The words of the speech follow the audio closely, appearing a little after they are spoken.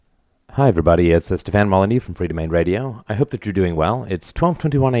Hi, everybody. It's Stefan Molyneux from Free Domain Radio. I hope that you're doing well. It's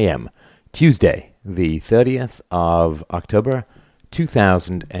 12:21 a.m., Tuesday, the 30th of October,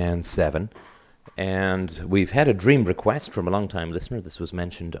 2007. And we've had a dream request from a long-time listener. This was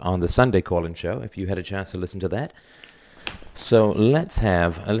mentioned on the Sunday call-in show, if you had a chance to listen to that. So let's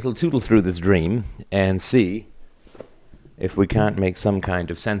have a little tootle through this dream and see if we can't make some kind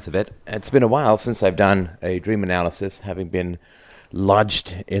of sense of it. It's been a while since I've done a dream analysis, having been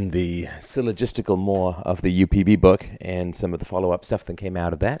lodged in the syllogistical more of the UPB book and some of the follow-up stuff that came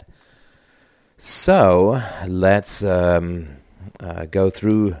out of that. So let's go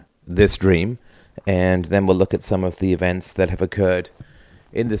through this dream, and then we'll look at some of the events that have occurred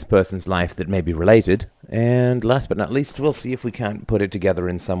in this person's life that may be related. And last but not least, we'll see if we can't put it together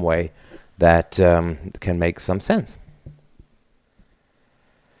in some way that can make some sense.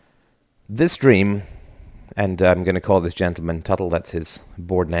 This dream, and I'm going to call this gentleman Tuttle, that's his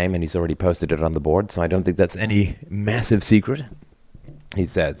board name, and he's already posted it on the board, so I don't think that's any massive secret. He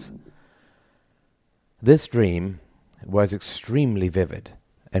says, "This dream was extremely vivid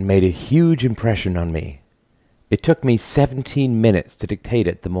and made a huge impression on me. It took me 17 minutes to dictate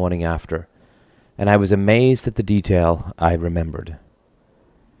it the morning after, and I was amazed at the detail I remembered.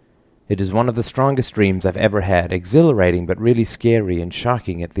 It is one of the strongest dreams I've ever had, exhilarating but really scary and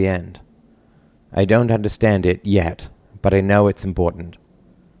shocking at the end. I don't understand it yet, but I know it's important.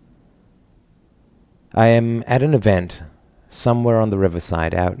 I am at an event somewhere on the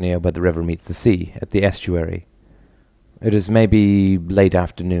riverside out near where the river meets the sea, at the estuary. It is maybe late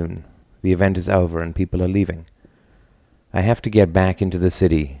afternoon. The event is over and people are leaving. I have to get back into the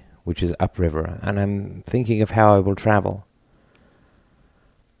city, which is upriver, and I'm thinking of how I will travel.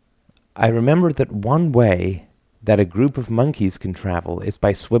 I remember that one way that a group of monkeys can travel is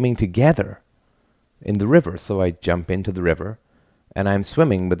by swimming together in the river, so I jump into the river, and I'm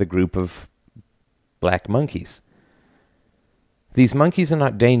swimming with a group of black monkeys. These monkeys are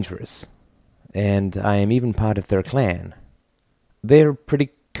not dangerous, and I am even part of their clan. They're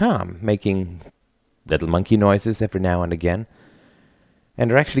pretty calm, making little monkey noises every now and again,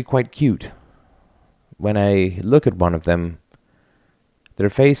 and are actually quite cute. When I look at one of them,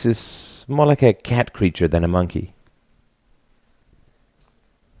 their face is more like a cat creature than a monkey.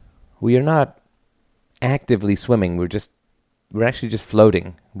 We are not actively swimming, we're actually just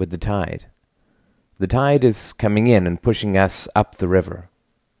floating with the tide. The tide is coming in and pushing us up the river.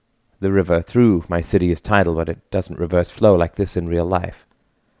 The river through my city is tidal, but it doesn't reverse flow like this in real life.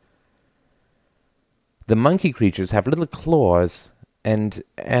 The monkey creatures have little claws, and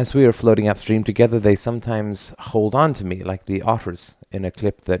as we are floating upstream together, they sometimes hold on to me, like the otters in a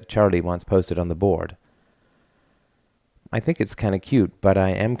clip that Charlie once posted on the board. I think it's kind of cute, but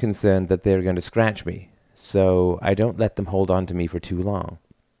I am concerned that they're going to scratch me, so I don't let them hold on to me for too long.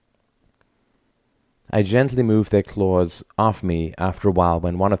 I gently move their claws off me after a while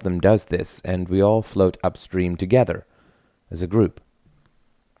when one of them does this, and we all float upstream together as a group.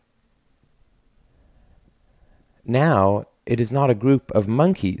 Now, it is not a group of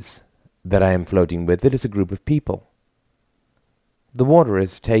monkeys that I am floating with, it is a group of people. The water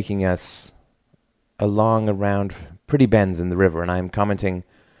is taking us along around pretty bends in the river, and I am commenting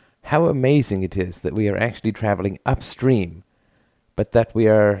how amazing it is that we are actually traveling upstream, but that we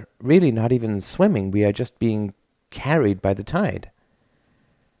are really not even swimming, we are just being carried by the tide.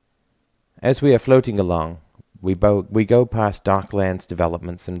 As we are floating along, we go past docklands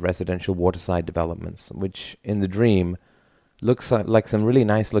developments and residential waterside developments, which in the dream looks like some really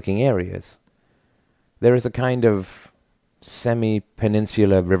nice-looking areas. There is a kind of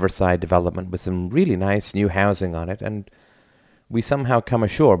semi-peninsular riverside development with some really nice new housing on it, and we somehow come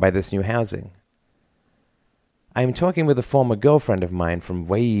ashore by this new housing. I'm talking with a former girlfriend of mine from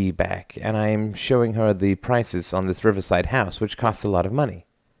way back, and I'm showing her the prices on this riverside house, which costs a lot of money.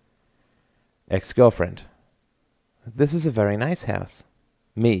 Ex-girlfriend: "This is a very nice house."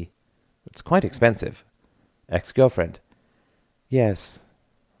 Me: "It's quite expensive." Ex-girlfriend: "Yes,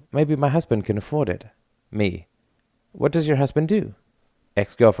 maybe my husband can afford it." Me: "What does your husband do?"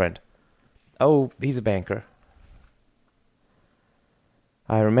 Ex-girlfriend: "Oh, he's a banker."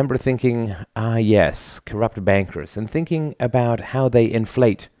 I remember thinking, yes, corrupt bankers, and thinking about how they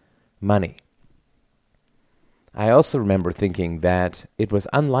inflate money. I also remember thinking that it was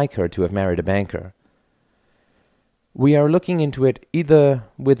unlike her to have married a banker. We are looking into it either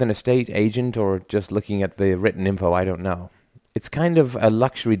with an estate agent or just looking at the written info, I don't know. It's kind of a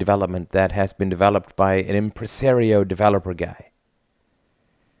luxury development that has been developed by an impresario developer guy.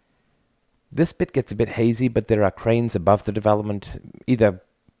 This bit gets a bit hazy, but there are cranes above the development, either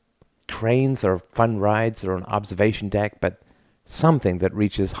cranes or fun rides or an observation deck, but something that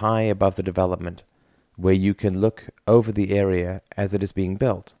reaches high above the development, where you can look over the area as it is being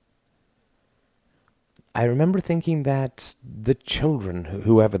built. I remember thinking that the children,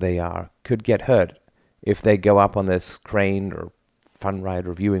 whoever they are, could get hurt if they go up on this crane or fun ride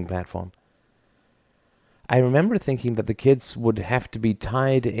or viewing platform. I remember thinking that the kids would have to be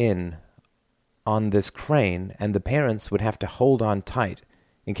tied in on this crane and the parents would have to hold on tight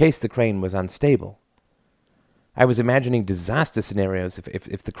in case the crane was unstable. I was imagining disaster scenarios.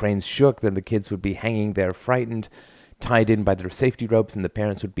 If the cranes shook, then the kids would be hanging there frightened, tied in by their safety ropes, and the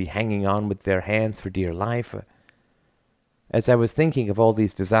parents would be hanging on with their hands for dear life. As I was thinking of all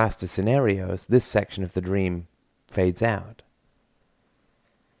these disaster scenarios, this section of the dream fades out.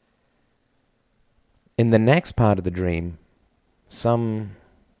 In the next part of the dream, some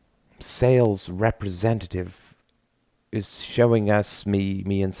sales representative is showing us,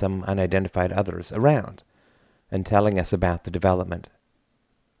 me and some unidentified others, around and telling us about the development.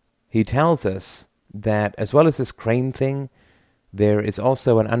 He tells us that as well as this crane thing, there is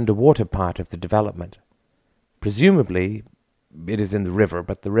also an underwater part of the development. Presumably, it is in the river,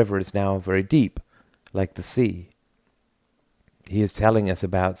 but the river is now very deep, like the sea. He is telling us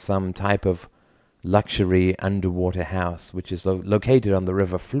about some type of luxury underwater house which is located on the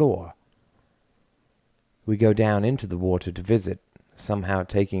river floor. We go down into the water to visit, somehow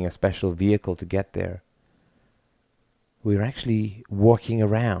taking a special vehicle to get there. We're actually walking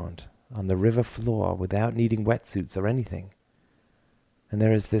around on the river floor without needing wetsuits or anything. And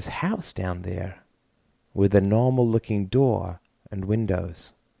there is this house down there with a normal-looking door and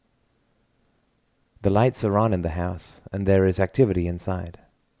windows. The lights are on in the house, and there is activity inside.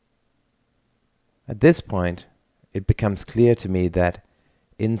 At this point, it becomes clear to me that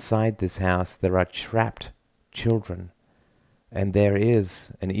inside this house there are trapped children, and there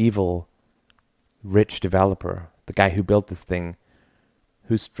is an evil, rich developer, the guy who built this thing,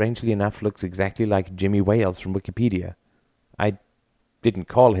 who strangely enough looks exactly like Jimmy Wales from Wikipedia. I didn't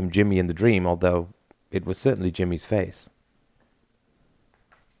call him Jimmy in the dream, although it was certainly Jimmy's face.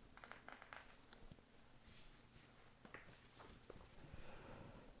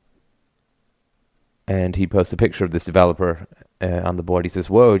 And he posts a picture of this developer on the board. He says,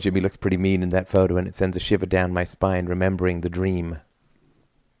 "Whoa, Jimmy looks pretty mean in that photo," and it sends a shiver down my spine, remembering the dream.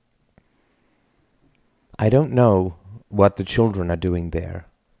 I don't know what the children are doing there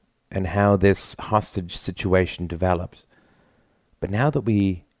and how this hostage situation developed. But now that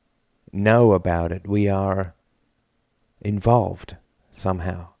we know about it, we are involved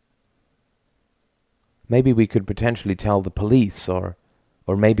somehow. Maybe we could potentially tell the police, or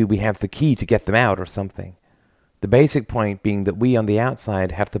maybe we have the key to get them out or something. The basic point being that we on the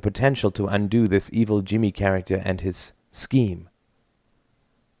outside have the potential to undo this evil Jimmy character and his scheme.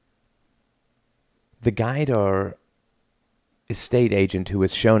 The guide or estate agent who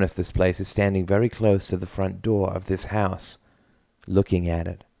has shown us this place is standing very close to the front door of this house, looking at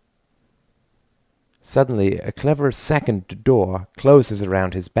it. Suddenly, a clever second door closes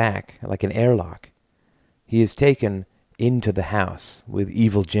around his back like an airlock. He is taken into the house with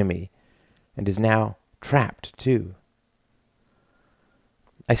evil Jimmy and is now trapped too.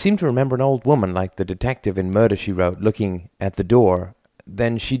 I seem to remember an old woman like the detective in Murder, She Wrote looking at the door.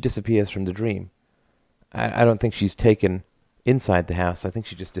 Then she disappears from the dream. I don't think she's taken inside the house. I think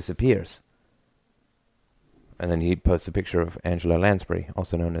she just disappears. And then he posts a picture of Angela Lansbury,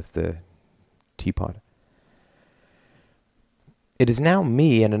 also known as the Teapot. It is now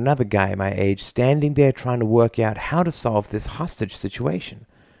me and another guy my age standing there trying to work out how to solve this hostage situation.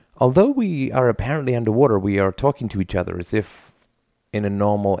 Although we are apparently underwater, we are talking to each other as if in a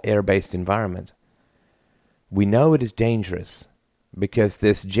normal air-based environment. We know it is dangerous because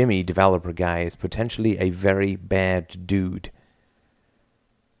this Jimmy developer guy is potentially a very bad dude.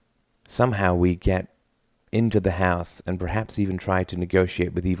 Somehow we get into the house and perhaps even try to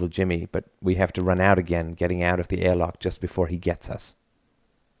negotiate with evil Jimmy, but we have to run out again, getting out of the airlock just before he gets us.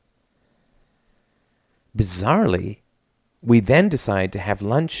 Bizarrely, we then decide to have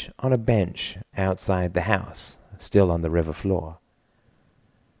lunch on a bench outside the house, still on the river floor.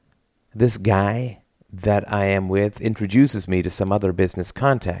 This guy that I am with introduces me to some other business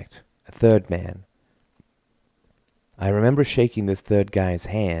contact, a third man. I remember shaking this third guy's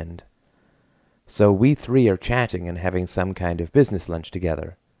hand. So we three are chatting and having some kind of business lunch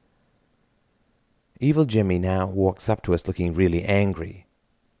together. Evil Jimmy now walks up to us looking really angry.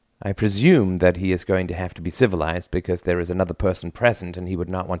 I presume that he is going to have to be civilized because there is another person present and he would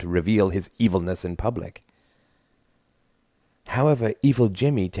not want to reveal his evilness in public. However, evil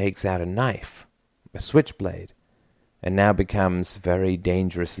Jimmy takes out a knife, a switchblade, and now becomes very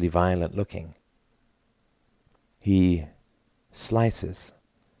dangerously violent looking. He slices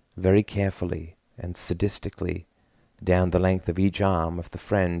very carefully and sadistically down the length of each arm of the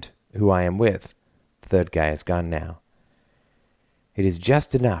friend who I am with. The third guy is gone now. It is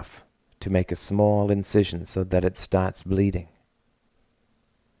just enough to make a small incision so that it starts bleeding.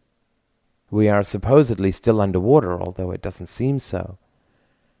 We are supposedly still underwater, although it doesn't seem so.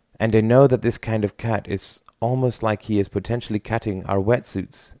 And I know that this kind of cut is almost like he is potentially cutting our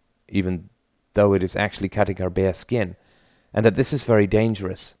wetsuits, even though it is actually cutting our bare skin, and that this is very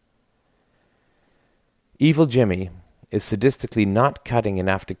dangerous. Evil Jimmy is sadistically not cutting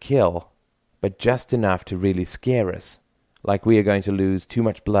enough to kill, but just enough to really scare us, like we are going to lose too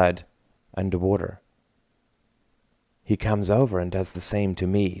much blood underwater. He comes over and does the same to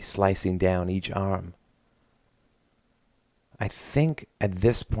me, slicing down each arm. I think at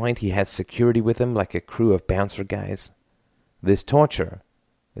this point he has security with him, like a crew of bouncer guys. This torture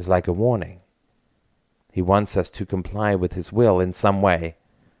is like a warning. He wants us to comply with his will in some way,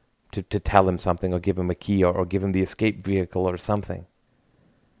 to tell him something or give him a key or give him the escape vehicle or something.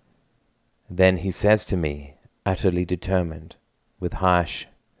 Then he says to me, utterly determined, with harsh,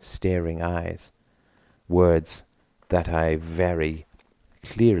 staring eyes, words that I very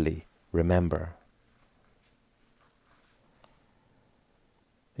clearly remember.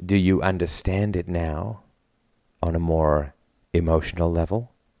 Do you understand it now on a more emotional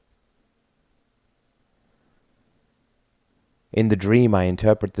level? In the dream, I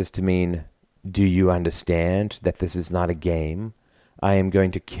interpret this to mean, do you understand that this is not a game? I am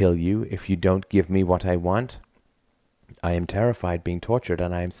going to kill you if you don't give me what I want. I am terrified being tortured,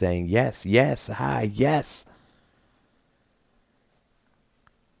 and I am saying, yes, yes, yes.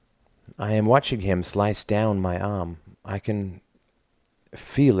 I am watching him slice down my arm. I can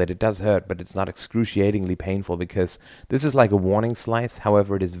feel it. It does hurt, but it's not excruciatingly painful because this is like a warning slice.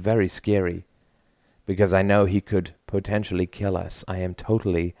 However, it is very scary because I know he could potentially kill us. I am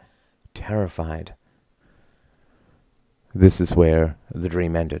totally terrified. This is where the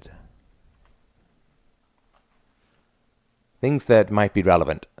dream ended. Things that might be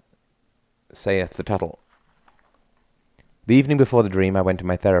relevant, saith the Tuttle. The evening before the dream, I went to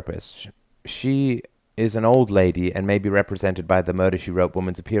my therapist. She is an old lady and may be represented by the Murder, She Wrote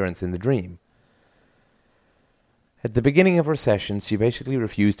woman's appearance in the dream. At the beginning of her sessions, she basically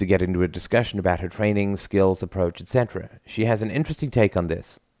refused to get into a discussion about her training, skills, approach, etc. She has an interesting take on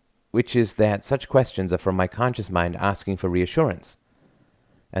this, which is that such questions are from my conscious mind asking for reassurance,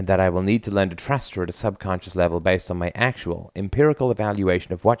 and that I will need to learn to trust her at a subconscious level based on my actual, empirical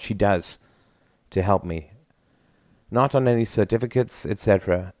evaluation of what she does to help me, not on any certificates,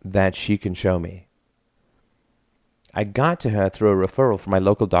 etc., that she can show me. I got to her through a referral from my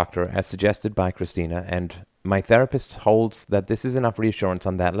local doctor as suggested by Christina, and my therapist holds that this is enough reassurance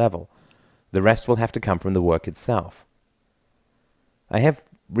on that level. The rest will have to come from the work itself. I have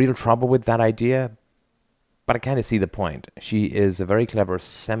real trouble with that idea, but I kind of see the point. She is a very clever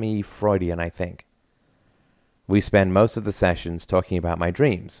semi-Freudian, I think. We spend most of the sessions talking about my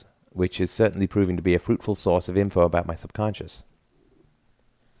dreams, which is certainly proving to be a fruitful source of info about my subconscious.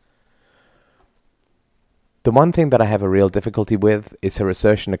 The one thing that I have a real difficulty with is her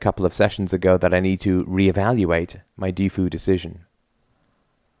assertion a couple of sessions ago that I need to reevaluate my Defu decision.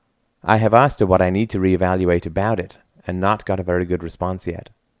 I have asked her what I need to reevaluate about it, and not got a very good response yet.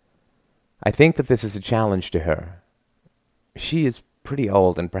 I think that this is a challenge to her. She is pretty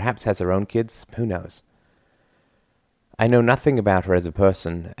old and perhaps has her own kids, who knows. I know nothing about her as a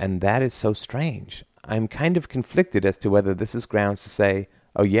person, and that is so strange. I'm kind of conflicted as to whether this is grounds to say,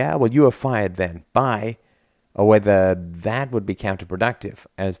 oh yeah, well you are fired then, bye, or whether that would be counterproductive,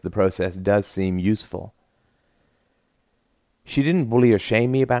 as the process does seem useful. She didn't bully or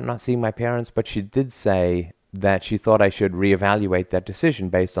shame me about not seeing my parents, but she did say that she thought I should reevaluate that decision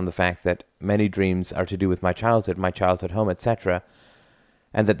based on the fact that many dreams are to do with my childhood home, etc.,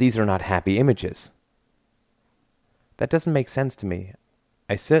 and that these are not happy images. That doesn't make sense to me.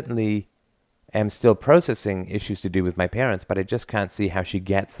 I certainly am still processing issues to do with my parents, but I just can't see how she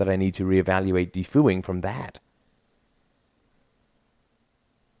gets that I need to reevaluate defuing from that.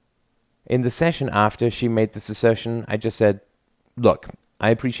 In the session after she made this assertion, I just said, look, I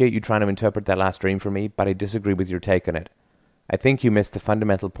appreciate you trying to interpret that last dream for me, but I disagree with your take on it. I think you missed the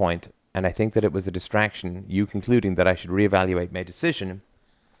fundamental point, and I think that it was a distraction, you concluding that I should reevaluate my decision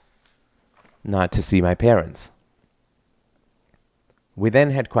not to see my parents. We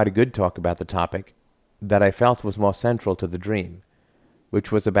then had quite a good talk about the topic that I felt was more central to the dream,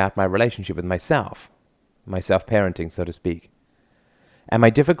 which was about my relationship with myself, my self-parenting, so to speak, and my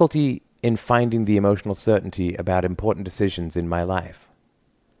difficulty in finding the emotional certainty about important decisions in my life.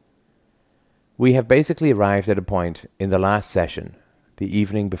 We have basically arrived at a point in the last session, the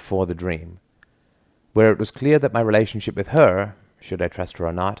evening before the dream, where it was clear that my relationship with her, should I trust her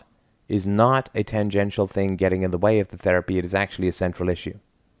or not, is not a tangential thing getting in the way of the therapy. It is actually a central issue.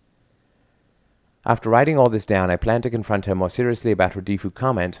 After writing all this down, I plan to confront her more seriously about her Defu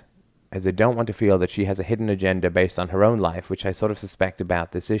comment, as I don't want to feel that she has a hidden agenda based on her own life, which I sort of suspect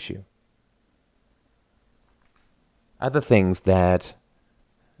about this issue. Other things that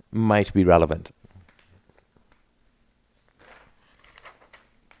might be relevant.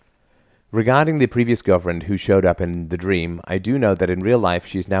 Regarding the previous girlfriend who showed up in the dream, I do know that in real life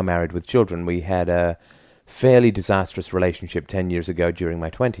she's now married with children. We had a fairly disastrous relationship 10 years ago during my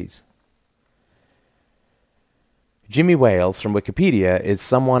 20s. Jimmy Wales from Wikipedia is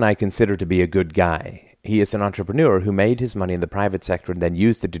someone I consider to be a good guy. He is an entrepreneur who made his money in the private sector and then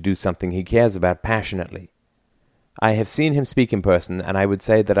used it to do something he cares about passionately. I have seen him speak in person, and I would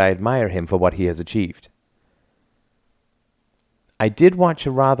say that I admire him for what he has achieved. I did watch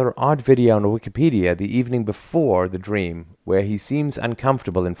a rather odd video on Wikipedia the evening before the dream, where he seems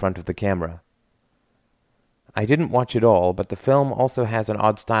uncomfortable in front of the camera. I didn't watch it all, but the film also has an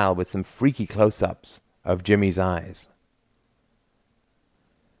odd style with some freaky close-ups of Jimmy's eyes.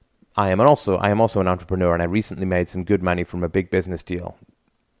 I am also an entrepreneur, and I recently made some good money from a big business deal.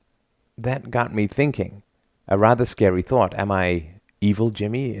 That got me thinking. A rather scary thought. Am I evil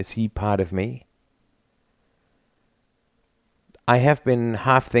Jimmy? Is he part of me? I have been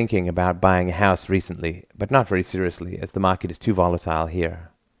half thinking about buying a house recently, but not very seriously, as the market is too volatile here.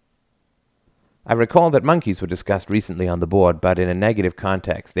 I recall that monkeys were discussed recently on the board, but in a negative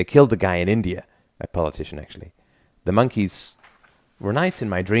context. They killed a guy in India. A politician, actually. The monkeys were nice in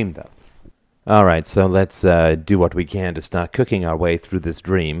my dream, though. All right, so let's do what we can to start cooking our way through this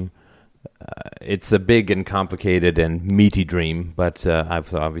dream. It's a big and complicated and meaty dream, but I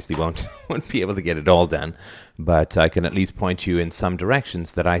obviously won't be able to get it all done. But I can at least point you in some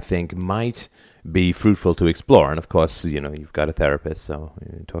directions that I think might be fruitful to explore. And of course, you've got a therapist, so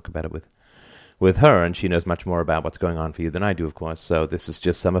you talk about it with her, and she knows much more about what's going on for you than I do, of course. So this is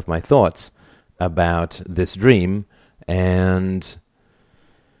just some of my thoughts about this dream and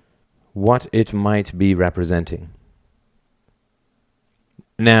what it might be representing.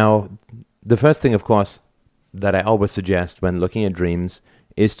 Now, the first thing, of course, that I always suggest when looking at dreams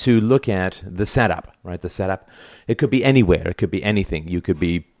is to look at the setup, right? The setup. It could be anywhere. It could be anything. You could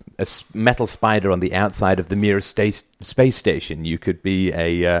be a metal spider on the outside of the Mir space station. You could be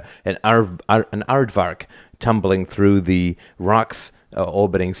an aardvark tumbling through the rocks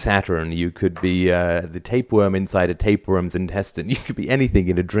orbiting Saturn. You could be the tapeworm inside a tapeworm's intestine. You could be anything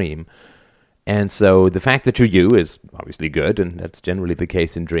in a dream. And so the fact that you're you is obviously good, and that's generally the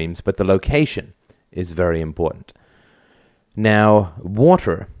case in dreams, but the location is very important. Now,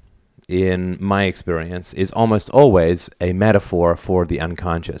 water, in my experience, is almost always a metaphor for the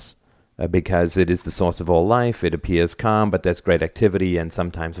unconscious, because it is the source of all life. It appears calm, but there's great activity and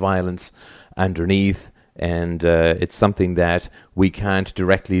sometimes violence underneath, and it's something that we can't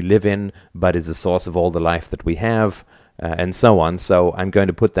directly live in, but is the source of all the life that we have, and so on. So I'm going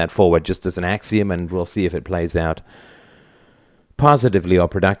to put that forward just as an axiom, and we'll see if it plays out positively or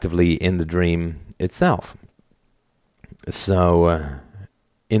productively in the dream itself. So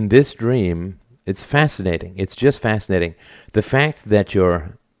in this dream, it's fascinating. It's just fascinating. The fact that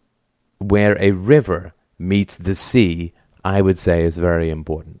you're where a river meets the sea, I would say, is very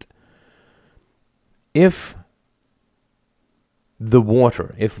important. If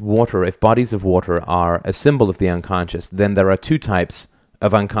bodies of water are a symbol of the unconscious, then there are two types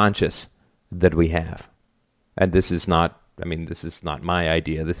of unconscious that we have. And this is not my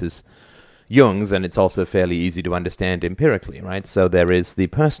idea. This is Jung's, and it's also fairly easy to understand empirically, right? So there is the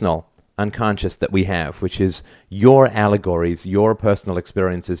personal unconscious that we have, which is your allegories, your personal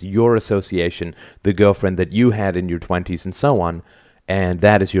experiences, your association, the girlfriend that you had in your 20s and so on, and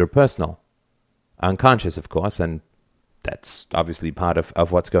that is your personal unconscious, of course, and that's obviously part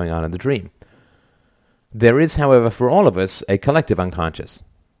of what's going on in the dream. There is, however, for all of us, a collective unconscious,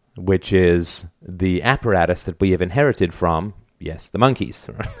 which is the apparatus that we have inherited from, yes, the monkeys,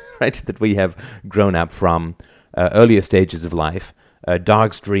 right, that we have grown up from earlier stages of life.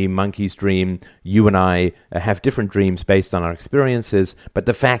 Dogs dream, monkeys dream, you and I have different dreams based on our experiences, but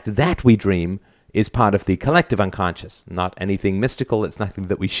the fact that we dream is part of the collective unconscious, not anything mystical. It's nothing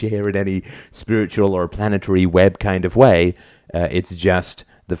that we share in any spiritual or planetary web kind of way. It's just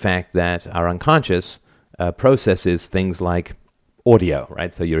the fact that our unconscious processes things like audio,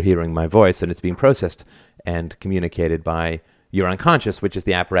 right? So you're hearing my voice, and it's being processed and communicated by your unconscious, which is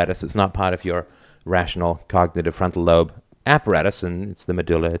the apparatus. It's not part of your rational cognitive frontal lobe apparatus, and it's the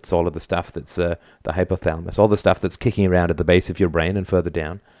medulla, it's all of the stuff that's the hypothalamus, all the stuff that's kicking around at the base of your brain and further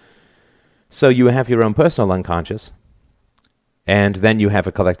down. So you have your own personal unconscious, and then you have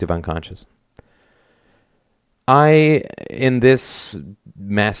a collective unconscious. In this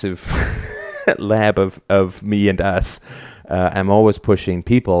massive lab of me and us, I'm always pushing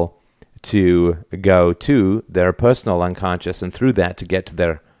people to go to their personal unconscious and through that to get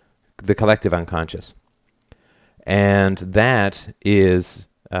to the collective unconscious. And that is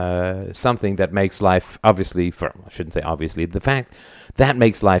something that makes life, obviously, I shouldn't say obviously, the fact that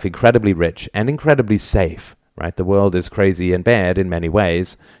makes life incredibly rich and incredibly safe, right? The world is crazy and bad in many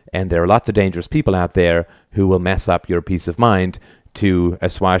ways, and there are lots of dangerous people out there who will mess up your peace of mind to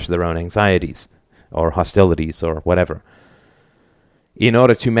assuage their own anxieties or hostilities or whatever. In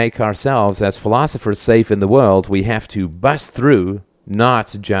order to make ourselves as philosophers safe in the world, we have to bust through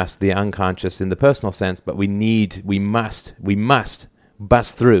not just the unconscious in the personal sense, but we must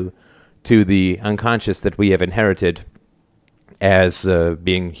bust through to the unconscious that we have inherited as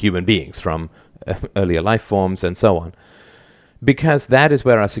being human beings from earlier life forms and so on. Because that is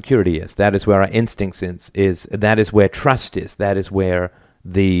where our security is, that is where our instincts is, that is where trust is, that is where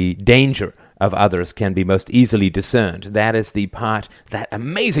the danger of others can be most easily discerned. That is the part that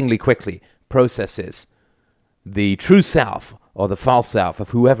amazingly quickly processes the true self or the false self of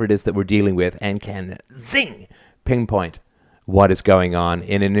whoever it is that we're dealing with and can pinpoint what is going on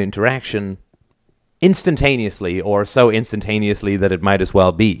in an interaction instantaneously, or so instantaneously that it might as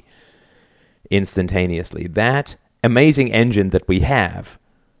well be instantaneously. That amazing engine that we have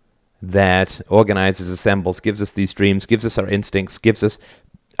that organizes, assembles, gives us these dreams, gives us our instincts, gives us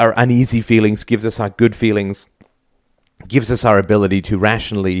our uneasy feelings, gives us our good feelings, gives us our ability to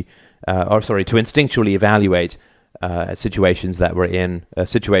rationally, to instinctually evaluate situations that we're in,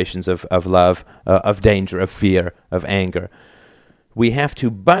 situations of love, of danger, of fear, of anger. We have to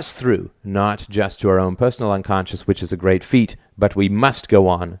bust through, not just to our own personal unconscious, which is a great feat, but we must go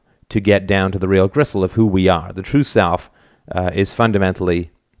on to get down to the real gristle of who we are. The true self is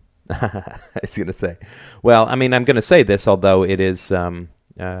fundamentally... I was going to say... Well, I mean, I'm going to say this, although it is...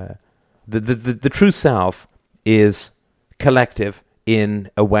 the true self is collective in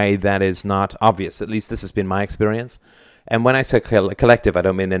a way that is not obvious. At least this has been my experience. And when I say collective, I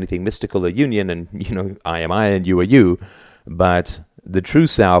don't mean anything mystical or union, and, I am I and you are you. But the true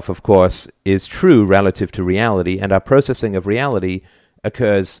self, of course, is true relative to reality, and our processing of reality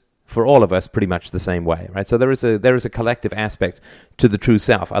occurs for all of us pretty much the same way, right? So there is a collective aspect to the true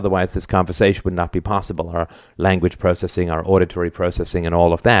self. Otherwise, this conversation would not be possible. Our language processing, our auditory processing, and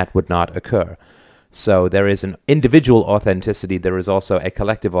all of that would not occur. So there is an individual authenticity. There is also a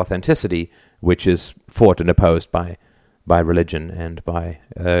collective authenticity, which is fought and opposed by religion and by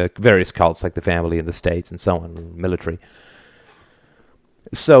various cults like the family and the states and so on, military.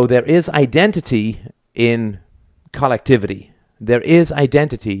 So there is identity in collectivity. There is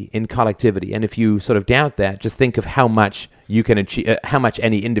identity in collectivity, and if you sort of doubt that, just think of how much you can achieve, how much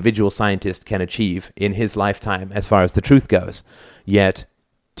any individual scientist can achieve in his lifetime as far as the truth goes. Yet,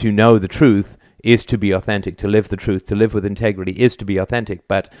 to know the truth is to be authentic. To live the truth, to live with integrity, is to be authentic.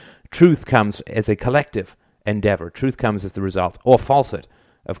 But truth comes as a collective endeavor. Truth comes as the result, or falsehood,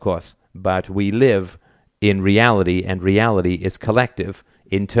 of course. But we live in reality, and reality is collective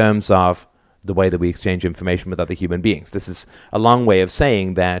in terms of the way that we exchange information with other human beings. This is a long way of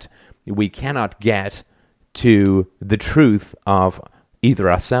saying that we cannot get to the truth of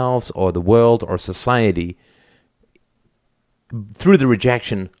either ourselves or the world or society through the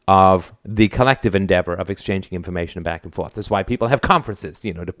rejection of the collective endeavor of exchanging information back and forth. That's why people have conferences,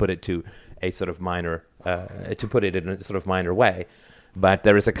 to put it to a sort of minor, to put it in a sort of minor way. But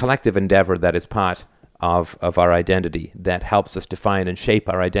there is a collective endeavor that is part of our identity that helps us define and shape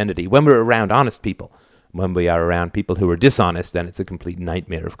our identity. When we're around honest people, when we are around people who are dishonest, then it's a complete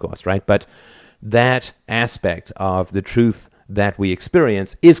nightmare, of course, right? But that aspect of the truth that we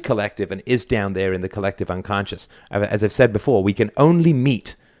experience is collective and is down there in the collective unconscious. As I've said before, we can only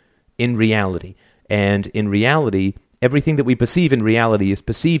meet in reality. And in reality, everything that we perceive in reality is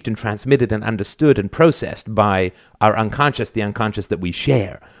perceived and transmitted and understood and processed by our unconscious, the unconscious that we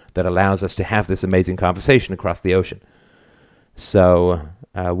share, that allows us to have this amazing conversation across the ocean. So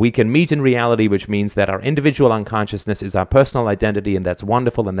we can meet in reality, which means that our individual unconsciousness is our personal identity, and that's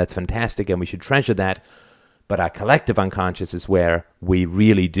wonderful and that's fantastic, and we should treasure that. But our collective unconscious is where we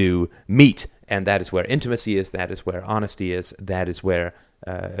really do meet, and that is where intimacy is, that is where honesty is, that is where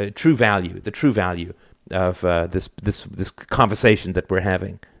the true value of this conversation that we're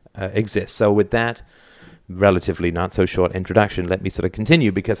having exists. So with that relatively not so short introduction, let me sort of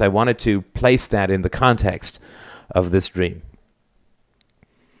continue, because I wanted to place that in the context of this dream.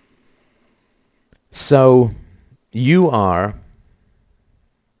 So you are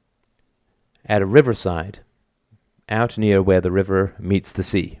at a riverside out near where the river meets the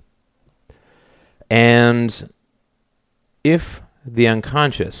sea. And if the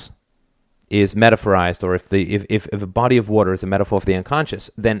unconscious is metaphorized, or if a body of water is a metaphor for the unconscious,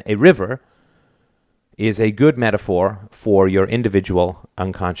 then a river is a good metaphor for your individual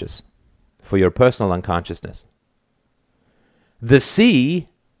unconscious, for your personal unconsciousness. The sea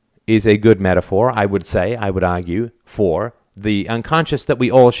is a good metaphor, I would argue, for the unconscious that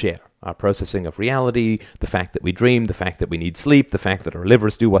we all share. Our processing of reality, the fact that we dream, the fact that we need sleep, the fact that our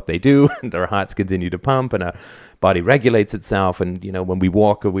livers do what they do, and our hearts continue to pump, and our body regulates itself, and when we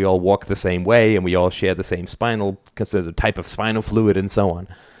walk, we all walk the same way, and we all share the same type of spinal fluid, and so on.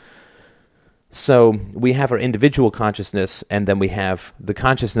 So we have our individual consciousness, and then we have the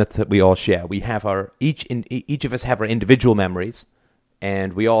consciousness that we all share. We have each of us have our individual memories,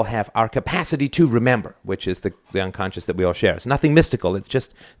 and we all have our capacity to remember, which is the unconscious that we all share. It's nothing mystical. It's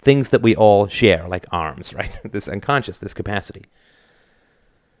just things that we all share, like arms, right? This unconscious, this capacity.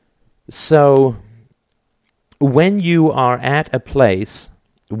 So when you are at a place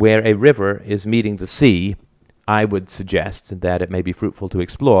where a river is meeting the sea, I would suggest that it may be fruitful to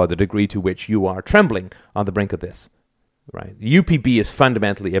explore the degree to which you are trembling on the brink of this. Right? UPB is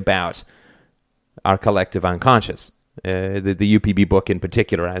fundamentally about our collective unconscious. The UPB book in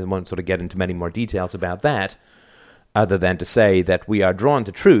particular, I won't sort of get into many more details about that, other than to say that we are drawn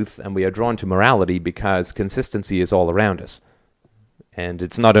to truth and we are drawn to morality because consistency is all around us. And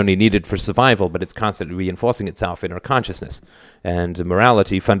it's not only needed for survival, but it's constantly reinforcing itself in our consciousness. And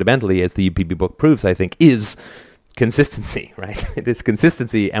morality, fundamentally, as the UPB book proves, I think, is consistency, right? It is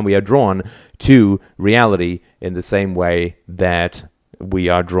consistency, and we are drawn to reality in the same way that we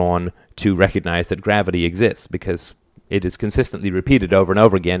are drawn to recognize that gravity exists, because it is consistently repeated over and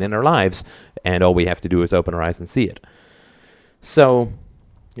over again in our lives, and all we have to do is open our eyes and see it. So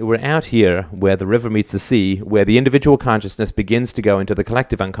we're out here where the river meets the sea, where the individual consciousness begins to go into the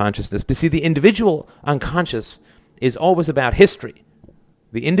collective unconsciousness. But see, the individual unconscious is always about history.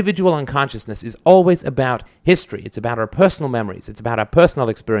 The individual unconsciousness is always about history. It's about our personal memories. It's about our personal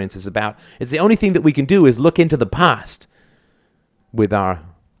experiences. It's the only thing that we can do is look into the past with our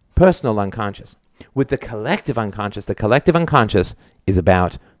personal unconscious. With the collective unconscious is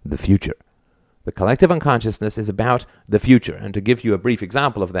about the future. The collective unconsciousness is about the future. And to give you a brief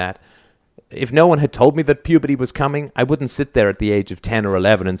example of that, if no one had told me that puberty was coming, I wouldn't sit there at the age of 10 or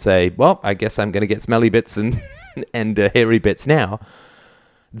 11 and say, well, I guess I'm going to get smelly bits and hairy bits now.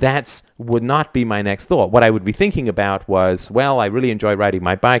 That would not be my next thought. What I would be thinking about was, well, I really enjoy riding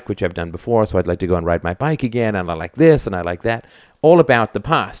my bike, which I've done before, so I'd like to go and ride my bike again, and I like this, and I like that. All about the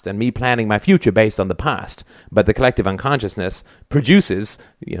past, and me planning my future based on the past. But the collective unconsciousness produces,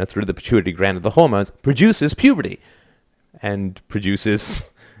 through the pituitary gland of the hormones, produces puberty. And produces,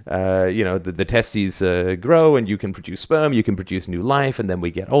 the testes grow, and you can produce sperm, you can produce new life, and then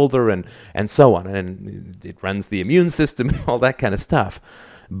we get older, and so on. And it runs the immune system, all that kind of stuff.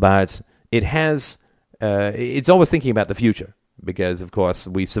 But it's always thinking about the future, because, of course,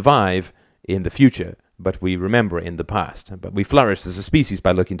 we survive in the future, but we remember in the past. But we flourish as a species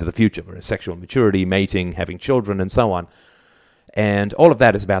by looking to the future, where sexual maturity, mating, having children, and so on. And all of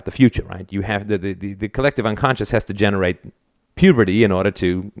that is about the future, right? You have the collective unconscious has to generate puberty in order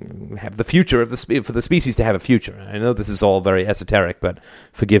to have the future of for the species to have a future. I know this is all very esoteric, but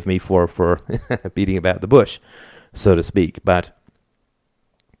forgive me for beating about the bush, so to speak. But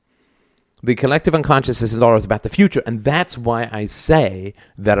the collective unconsciousness is always about the future, and that's why I say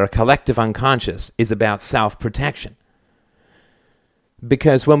that our collective unconscious is about self-protection.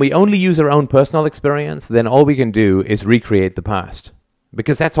 Because when we only use our own personal experience, then all we can do is recreate the past.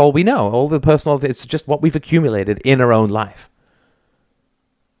 Because that's all we know. All the personal, it's just what we've accumulated in our own life.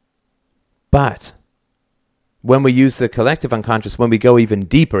 But when we use the collective unconscious, when we go even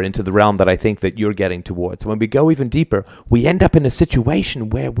deeper into the realm that I think that you're getting towards, when we go even deeper, we end up in a situation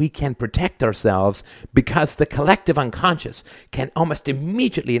where we can protect ourselves because the collective unconscious can almost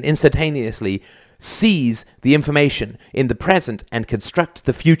immediately and instantaneously seize the information in the present and construct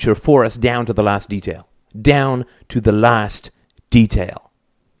the future for us down to the last detail. Down to the last detail.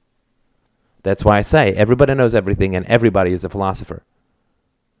 That's why I say everybody knows everything and everybody is a philosopher.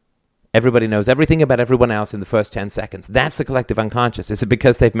 Everybody knows everything about everyone else in the first 10 seconds. That's the collective unconscious. Is it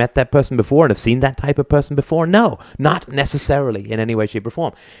because they've met that person before and have seen that type of person before? No, not necessarily in any way, shape, or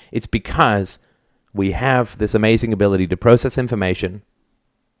form. It's because we have this amazing ability to process information,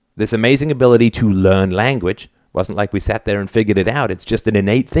 this amazing ability to learn language. It wasn't like we sat there and figured it out. It's just an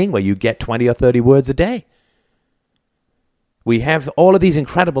innate thing where you get 20 or 30 words a day. We have all of these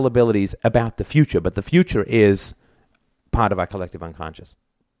incredible abilities about the future, but the future is part of our collective unconscious.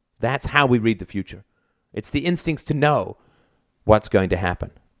 That's how we read the future. It's the instincts to know what's going to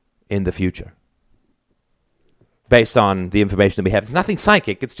happen in the future based on the information that we have. It's nothing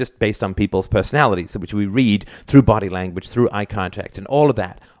psychic. It's just based on people's personalities, which we read through body language, through eye contact, and all of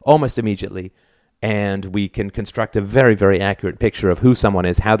that almost immediately. And we can construct a very, very accurate picture of who someone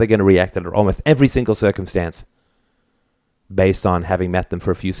is, how they're going to react under almost every single circumstance based on having met them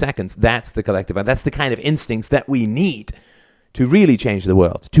for a few seconds. That's the collective, and that's the kind of instincts that we need to really change the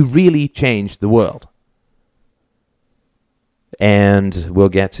world, And we'll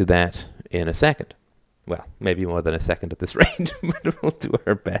get to that in a second. Well, maybe more than a second at this rate, but we'll do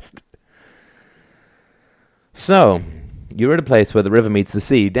our best. So, you're at a place where the river meets the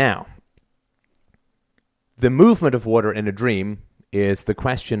sea. Now, the movement of water in a dream is the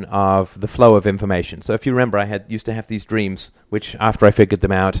question of the flow of information. So if you remember, I used to have these dreams, which after I figured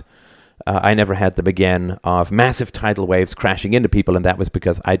them out, I never had them again, of massive tidal waves crashing into people, and that was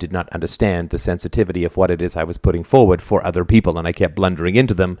because I did not understand the sensitivity of what it is I was putting forward for other people, and I kept blundering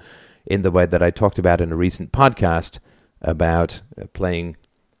into them in the way that I talked about in a recent podcast about playing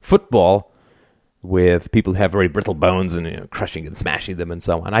football with people who have very brittle bones and crushing and smashing them and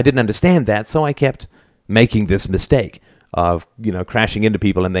so on. I didn't understand that, so I kept making this mistake of crashing into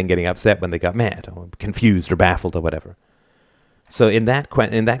people and then getting upset when they got mad or confused or baffled or whatever. So in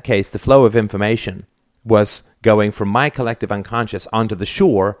that case, the flow of information was going from my collective unconscious onto the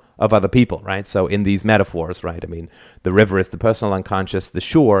shore of other people, right? So in these metaphors, right, I mean, the river is the personal unconscious, the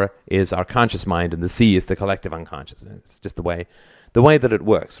shore is our conscious mind, and the sea is the collective unconscious. And it's just the way that it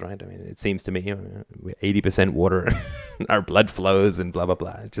works, right? I mean, it seems to me, we're 80% water, our blood flows and blah, blah,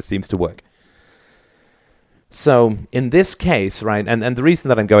 blah. It just seems to work. So in this case, right, and the reason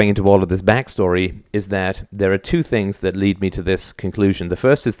that I'm going into all of this backstory is that there are two things that lead me to this conclusion. The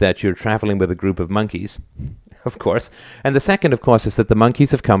first is that you're traveling with a group of monkeys, of course, and the second, of course, is that the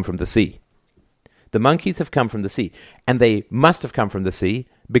monkeys have come from the sea. The monkeys have come from the sea, and they must have come from the sea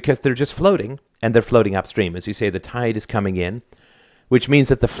because they're just floating, and they're floating upstream. As you say, the tide is coming in, which means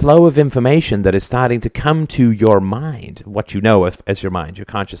that the flow of information that is starting to come to your mind, what you know as your mind, your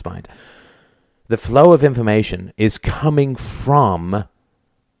conscious mind, the flow of information is coming from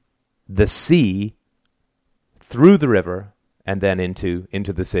the sea through the river and then into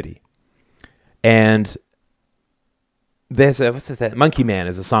the city. And there's that Monkey Man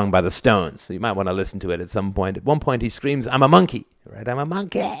is a song by the Stones. So you might want to listen to it at some point. At one point he screams, "I'm a monkey," right? "I'm a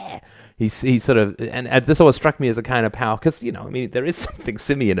monkey." He sort of, and this always struck me as a kind of power, because there is something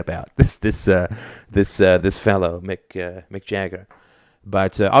simian about this fellow Mick Jagger.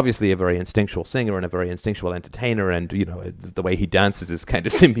 But obviously a very instinctual singer and a very instinctual entertainer, and the way he dances is kind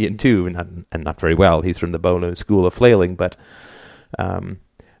of simian too, and not very well. He's from the Bolo school of flailing, but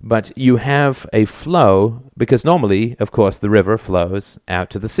you have a flow, because normally, of course, the river flows out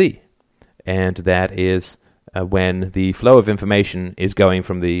to the sea, and that is when the flow of information is going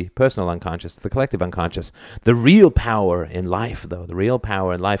from the personal unconscious to the collective unconscious. The real power in life, though,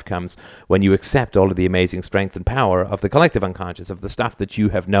 comes when you accept all of the amazing strength and power of the collective unconscious, of the stuff that you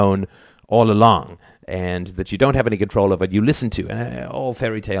have known all along and that you don't have any control over. You listen to, and all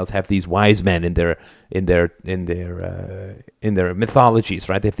fairy tales have these wise men in their mythologies,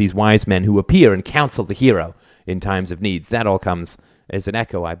 right? They have these wise men who appear and counsel the hero in times of needs. That all comes as an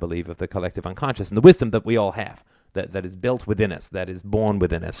echo, I believe, of the collective unconscious and the wisdom that we all have, that is built within us, that is born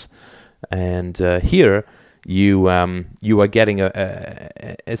within us. And here you are getting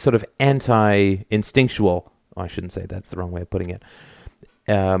a sort of anti-instinctual, I shouldn't say, that's the wrong way of putting it,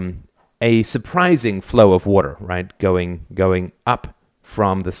 a surprising flow of water, right, going up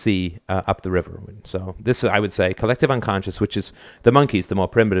from the sea up the river. So this, I would say, collective unconscious, which is the monkeys, the more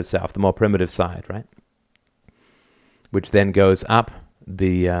primitive self, the more primitive side, right? Which then goes up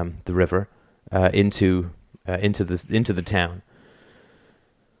the river into the town,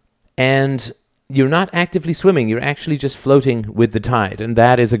 and you're not actively swimming. You're actually just floating with the tide, and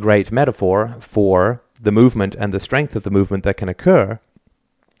that is a great metaphor for the movement and the strength of the movement that can occur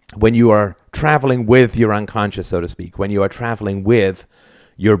when you are traveling with your unconscious, so to speak. When you are traveling with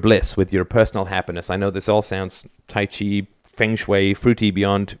your bliss, with your personal happiness. I know this all sounds Tai Chi, Feng Shui, fruity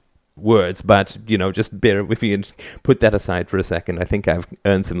beyond words, but just bear with me and put that aside for a second. I think I've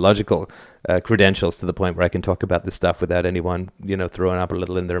earned some logical credentials to the point where I can talk about this stuff without anyone throwing up a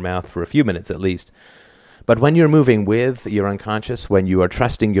little in their mouth for a few minutes at least. But when you're moving with your unconscious, when you are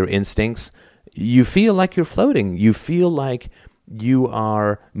trusting your instincts, you feel like you're floating. You feel like you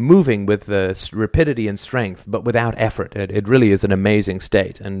are moving with rapidity and strength, but without effort. It really is an amazing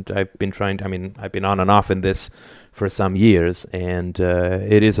state. And I've been on and off in this for some years, and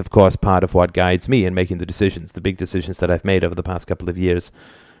it is, of course, part of what guides me in making the big decisions that I've made over the past couple of years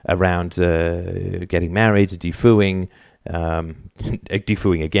around getting married, defooing,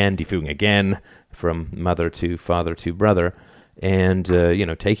 defooing again, from mother to father to brother, and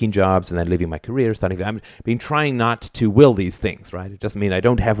taking jobs and then leaving my career, I've been trying not to will these things, right? It doesn't mean I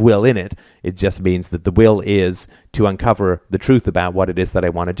don't have will in it. It just means that the will is to uncover the truth about what it is that I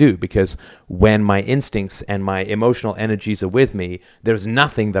want to do, because when my instincts and my emotional energies are with me, there's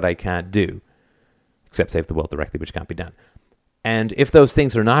nothing that I can't do, except save the world directly, which can't be done. And if those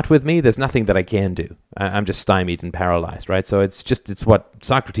things are not with me, there's nothing that I can do. I'm just stymied and paralyzed, right? So it's what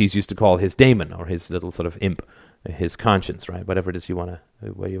Socrates used to call his daemon, or his little sort of imp, his conscience, right? Whatever it is you want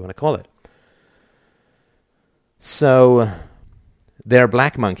to call it. So they're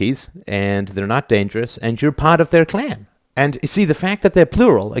black monkeys, and they're not dangerous, and you're part of their clan. And you see, the fact that they're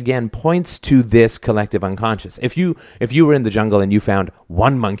plural, again, points to this collective unconscious. If you were in the jungle and you found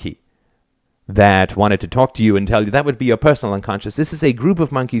one monkey that wanted to talk to you and tell you, that would be your personal unconscious. This is a group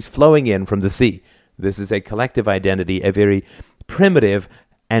of monkeys flowing in from the sea. This is a collective identity, a very primitive,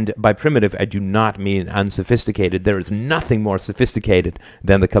 and by primitive I do not mean unsophisticated. There is nothing more sophisticated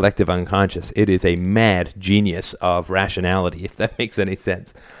than the collective unconscious. It is a mad genius of rationality, if that makes any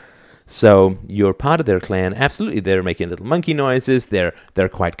sense. So you're part of their clan. Absolutely, they're making little monkey noises. They're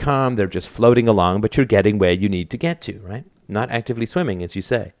quite calm. They're just floating along, but you're getting where you need to get to, right? Not actively swimming, as you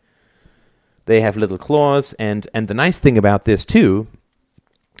say. They have little claws, and the nice thing about this too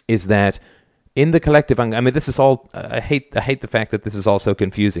is that in the collective, this is all. I hate the fact that this is all so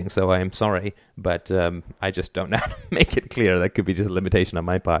confusing. So I am sorry, but I just don't know how to make it clear. That could be just a limitation on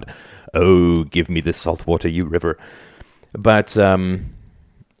my part. Oh, give me the salt water, you river! But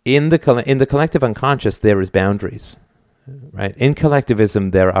in the collective unconscious, there is boundaries, right? In collectivism,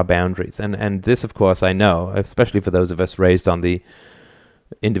 there are boundaries, and this, of course, I know, especially for those of us raised on the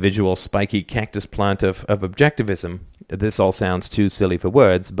individual spiky cactus plant of objectivism. This all sounds too silly for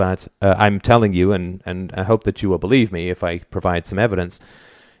words, but I'm telling you, and I hope that you will believe me if I provide some evidence.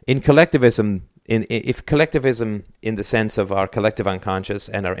 In collectivism, if collectivism in the sense of our collective unconscious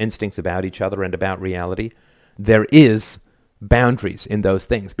and our instincts about each other and about reality, there is boundaries in those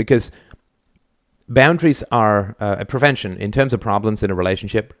things, because boundaries are a prevention. In terms of problems in a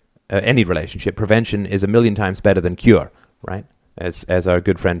relationship, any relationship, prevention is 1,000,000 times better than cure, right? As our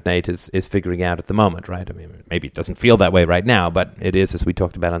good friend Nate is figuring out at the moment, right? I mean, maybe it doesn't feel that way right now, but it is, as we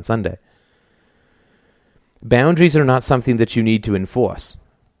talked about on Sunday. Boundaries are not something that you need to enforce,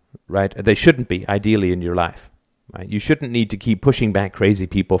 right? They shouldn't be, ideally, in your life, right? You shouldn't need to keep pushing back crazy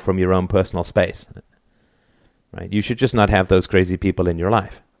people from your own personal space, right? You should just not have those crazy people in your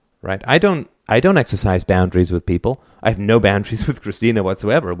life, right? I don't exercise boundaries with people. I have no boundaries with Christina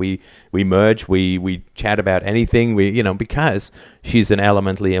whatsoever. We merge. We chat about anything. Because she's an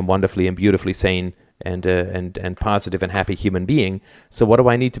elementally and wonderfully and beautifully sane and positive and happy human being. So what do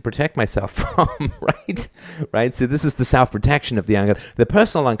I need to protect myself from, right? Right. So this is the self-protection of the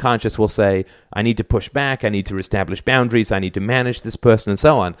personal unconscious will say, I need to push back. I need to establish boundaries. I need to manage this person, and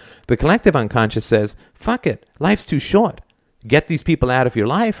so on. The collective unconscious says, fuck it. Life's too short. Get these people out of your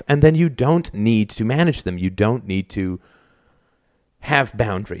life, and then you don't need to manage them. You don't need to have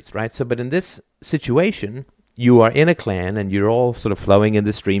boundaries, right? So, but in this situation, you are in a clan, and you're all sort of flowing in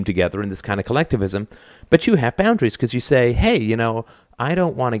the stream together in this kind of collectivism, but you have boundaries because you say, hey, I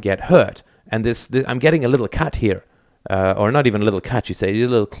don't want to get hurt, and this I'm getting a little cut here, or not even a little cut. You say, your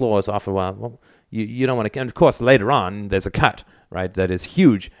little claws off a while. Well, you don't want to. And of course, later on, there's a cut, right, that is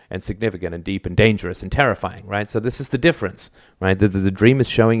huge and significant and deep and dangerous and terrifying, right? So this is the difference, right? The dream is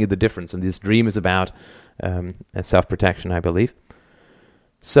showing you the difference, and this dream is about self-protection, I believe.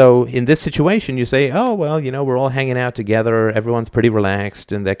 So in this situation, you say, oh, well, we're all hanging out together, everyone's pretty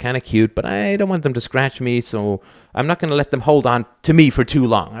relaxed, and they're kind of cute, but I don't want them to scratch me, so I'm not going to let them hold on to me for too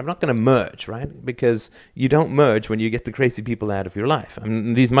long. I'm not going to merge, right? Because you don't merge when you get the crazy people out of your life. I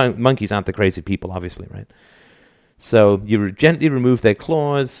mean, these monkeys aren't the crazy people, obviously, right? So you gently remove their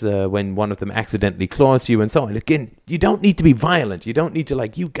claws when one of them accidentally claws you, and so on. Again, you don't need to be violent. You don't need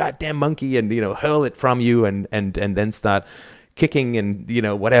to, you goddamn monkey, and, hurl it from you and then start kicking and,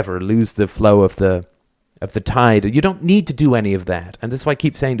 whatever, lose the flow of the tide. You don't need to do any of that. And this is why I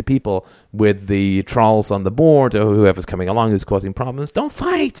keep saying to people with the trolls on the board or whoever's coming along who's causing problems, don't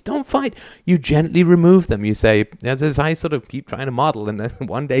fight. You gently remove them. You say, as I sort of keep trying to model, and then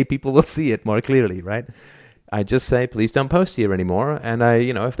one day people will see it more clearly, right? I just say, please don't post here anymore. And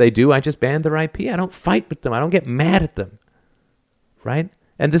if they do, I just ban their IP. I don't fight with them. I don't get mad at them. right?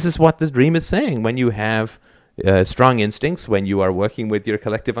 And this is what the dream is saying. When you have strong instincts, when you are working with your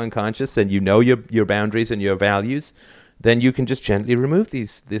collective unconscious and you know your boundaries and your values, then you can just gently remove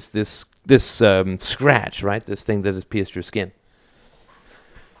this scratch, right? This thing that has pierced your skin.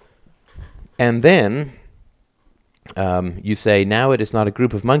 And then you say, now it is not a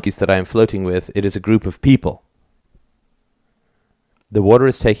group of monkeys that I am floating with, it is a group of people. The water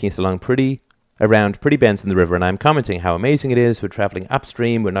is taking us around pretty bends in the river, and I'm commenting how amazing it is. We're traveling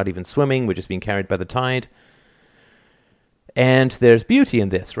upstream, we're not even swimming, we're just being carried by the tide. And there's beauty in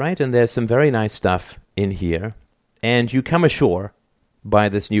this, right? And there's some very nice stuff in here. And you come ashore by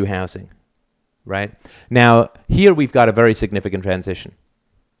this new housing, right? Now, here we've got a very significant transition.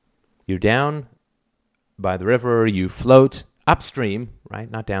 You're down by the river, you float upstream, right?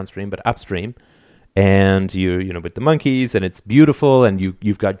 Not downstream, but upstream. And you're, with the monkeys, and it's beautiful, and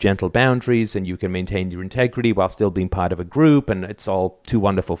you've got gentle boundaries, and you can maintain your integrity while still being part of a group, and it's all too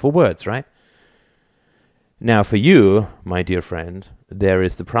wonderful for words, right? Now, for you, my dear friend, there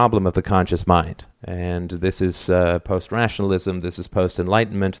is the problem of the conscious mind. And this is post-rationalism, this is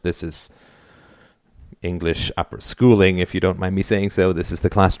post-enlightenment, this is English upper schooling, if you don't mind me saying so, this is the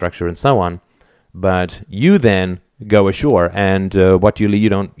class structure and so on. But you then go ashore, and what do you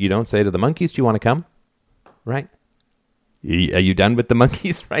don't say to the monkeys, do you want to come? Right? Are you done with the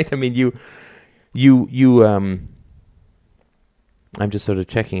monkeys, right? I mean, I'm just sort of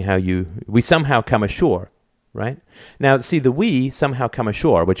checking how we somehow come ashore, right? Now, see, the we somehow come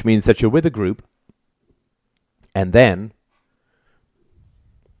ashore, which means that you're with a group, and then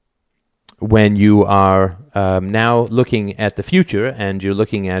when you are now looking at the future, and you're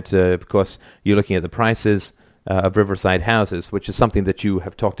looking at, of course, you're looking at the prices of riverside houses, which is something that you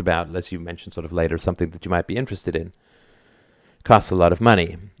have talked about, as you mentioned sort of later, something that you might be interested in. Costs a lot of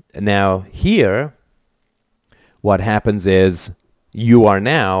money. Now, here, what happens is you are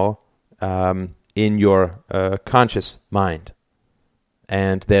now in your conscious mind.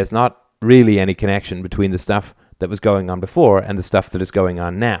 And there's not really any connection between the stuff that was going on before and the stuff that is going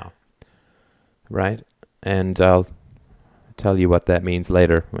on now. Right? And I'll tell you what that means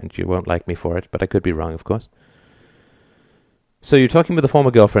later, and you won't like me for it, but I could be wrong, of course. So you're talking with a former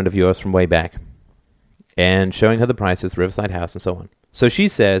girlfriend of yours from way back, and showing her the prices, Riverside House, and so on. So she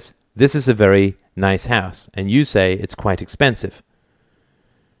says, this is a very nice house, and you say it's quite expensive.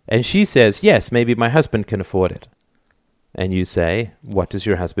 And she says, yes, maybe my husband can afford it. And you say, what does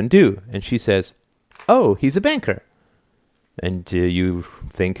your husband do? And she says, oh, he's a banker. And you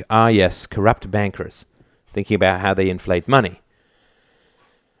think, yes, corrupt bankers, thinking about how they inflate money.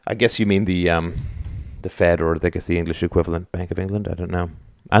 I guess you mean the Fed, or I guess the English equivalent, Bank of England, I don't know.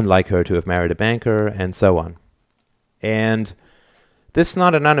 Unlike her to have married a banker, and so on. And this is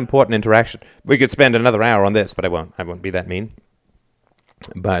not an unimportant interaction. We could spend another hour on this, but I won't be that mean.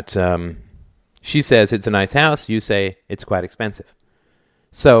 But she says it's a nice house, you say it's quite expensive.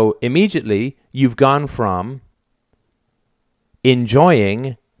 So immediately you've gone from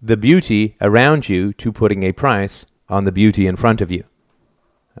enjoying the beauty around you to putting a price on the beauty in front of you.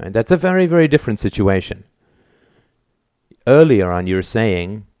 And that's a very, very different situation. Earlier on, you were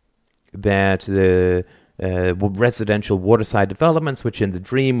saying that the residential waterside developments, which in the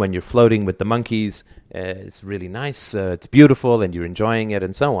dream, when you're floating with the monkeys, it's really nice, it's beautiful, and you're enjoying it,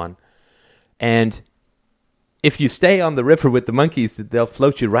 and so on. And if you stay on the river with the monkeys, they'll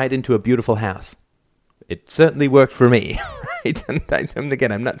float you right into a beautiful house. It certainly worked for me, right? And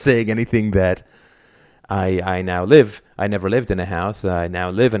again, I'm not saying anything that I now live. I never lived in a house. I now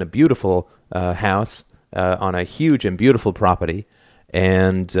live in a beautiful house on a huge and beautiful property,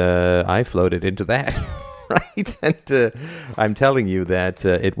 and I floated into that, right? And I'm telling you that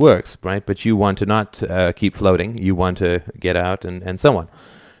it works, right? But you want to not keep floating. You want to get out and so on.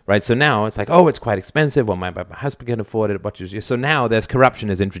 Right, so now it's like, oh, it's quite expensive. Well, my husband can afford it. So now there's corruption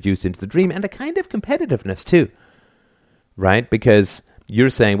is introduced into the dream, and a kind of competitiveness too, right? Because you're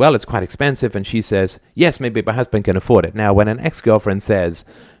saying, well, it's quite expensive, and she says, yes, maybe my husband can afford it. Now, when an ex-girlfriend says,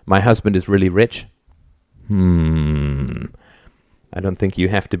 my husband is really rich, I don't think you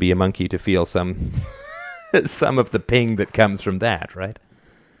have to be a monkey to feel some some of the ping that comes from that, right?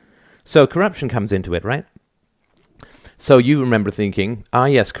 So corruption comes into it, right? So you remember thinking,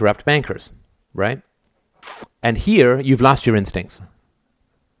 yes, corrupt bankers, right? And here, you've lost your instincts.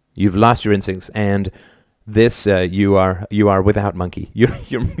 You've lost your instincts, and this you are without monkey.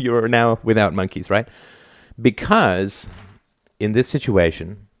 You're now without monkeys, right? Because in this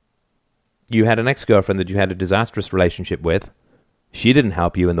situation, you had an ex-girlfriend that you had a disastrous relationship with. She didn't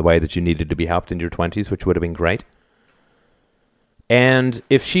help you in the way that you needed to be helped in your 20s, which would have been great. And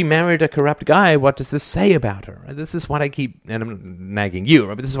if she married a corrupt guy, what does this say about her? This is what I keep, and I'm nagging you,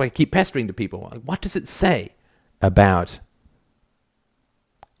 but this is what I keep pestering to people. What does it say about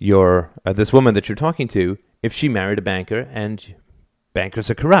this woman that you're talking to if she married a banker and bankers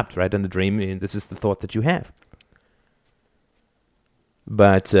are corrupt, right? And the dream, this is the thought that you have.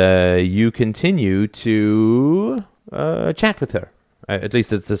 But you continue to chat with her. At least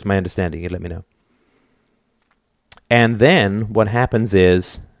that's my understanding. You let me know. And then what happens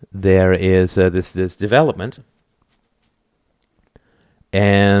is there is this development,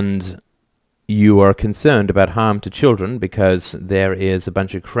 and you are concerned about harm to children because there is a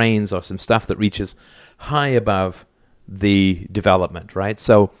bunch of cranes or some stuff that reaches high above the development, right?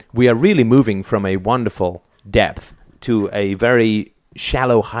 So we are really moving from a wonderful depth to a very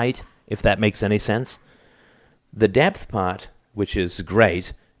shallow height, if that makes any sense. The depth part, which is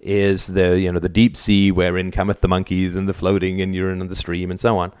great, is the deep sea wherein cometh the monkeys and the floating and you're in the stream and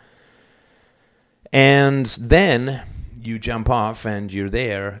so on. And then you jump off and you're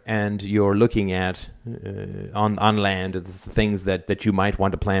there and you're looking at on land the things that you might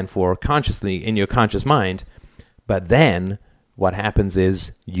want to plan for consciously in your conscious mind. But then what happens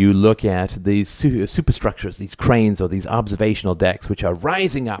is you look at these superstructures, these cranes or these observational decks, which are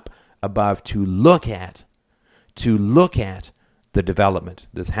rising up above to look at the development,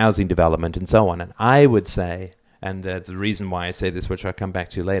 this housing development and so on. And I would say, and that's the reason why I say this, which I'll come back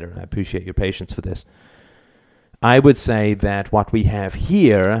to later, I appreciate your patience for this, I would say that what we have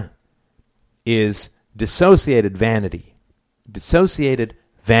here is dissociated vanity. Dissociated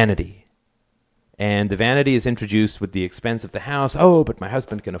vanity. And the vanity is introduced with the expense of the house. Oh, but my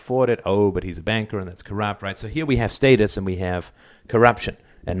husband can afford it. Oh, but he's a banker and that's corrupt, right? So here we have status and we have corruption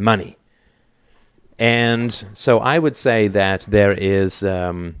and money. And so I would say that there is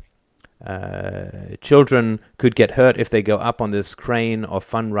children could get hurt if they go up on this crane or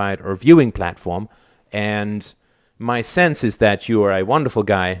fun ride or viewing platform. And my sense is that you are a wonderful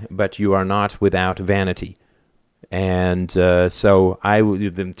guy, but you are not without vanity. And so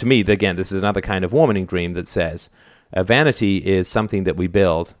to me, again, this is another kind of womaning dream that says vanity is something that we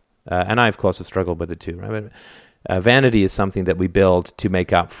build. And I, of course, have struggled with it too. Right? Vanity is something that we build to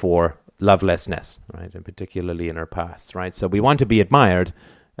make up for lovelessness, right, and particularly in our pasts, right? So we want to be admired,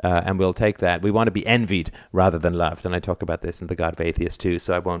 and we'll take that. We want to be envied rather than loved, and I talk about this in The God of Atheists too,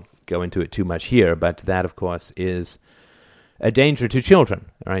 so I won't go into it too much here, but that, of course, is a danger to children,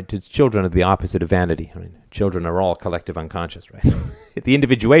 right? Children are the opposite of vanity. I mean, children are all collective unconscious, right? The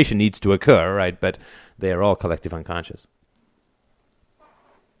individuation needs to occur, right, but they are all collective unconscious.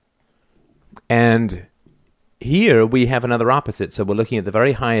 And here we have another opposite. So we're looking at the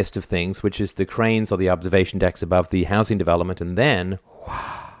very highest of things, which is the cranes or the observation decks above the housing development, and then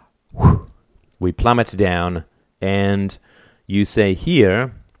we plummet down, and you say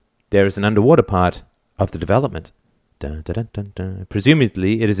here there is an underwater part of the development. Dun, dun, dun, dun, dun.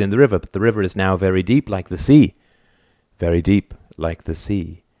 Presumably it is in the river, but the river is now very deep like the sea. Very deep like the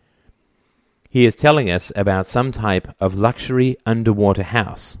sea. He is telling us about some type of luxury underwater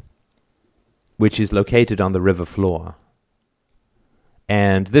house, which is located on the river floor.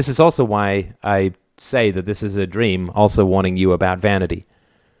 And this is also why I say that this is a dream, also warning you about vanity.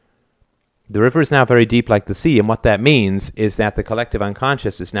 The river is now very deep like the sea, and what that means is that the collective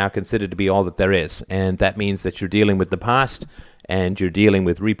unconscious is now considered to be all that there is, and that means that you're dealing with the past, and you're dealing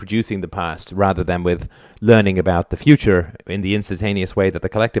with reproducing the past, rather than with learning about the future in the instantaneous way that the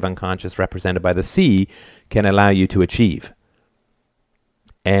collective unconscious, represented by the sea, can allow you to achieve.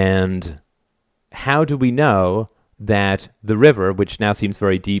 And how do we know that the river, which now seems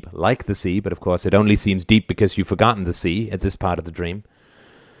very deep like the sea, but of course it only seems deep because you've forgotten the sea at this part of the dream,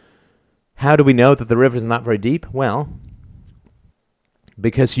 how do we know that the river is not very deep? Well,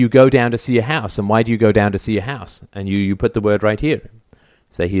 because you go down to see a house. And why do you go down to see a house? And you put the word right here.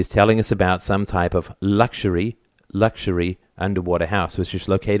 So he is telling us about some type of luxury underwater house, which is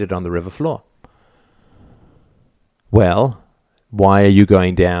located on the river floor. Well, why are you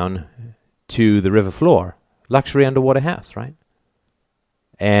going down to the river floor? Luxury underwater house, right?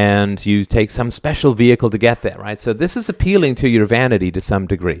 And you take some special vehicle to get there, right? So this is appealing to your vanity to some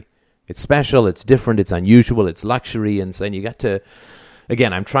degree. It's special, it's different, it's unusual, it's luxury, and so you got to,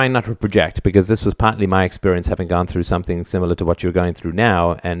 again, I'm trying not to project, because this was partly my experience having gone through something similar to what you're going through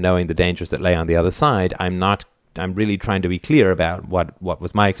now, and knowing the dangers that lay on the other side. I'm really trying to be clear about what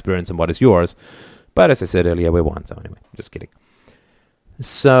was my experience and what is yours. But as I said earlier, we're one, so anyway, just kidding.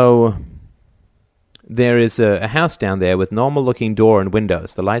 So there is a house down there with normal-looking door and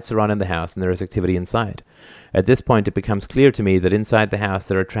windows. The lights are on in the house, and there is activity inside. At this point, it becomes clear to me that inside the house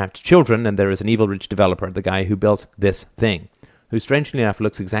there are trapped children, and there is an evil rich developer, the guy who built this thing. who strangely enough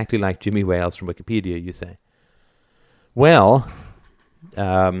looks exactly like Jimmy Wales from Wikipedia, you say. Well,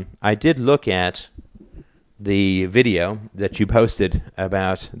 I did look at the video that you posted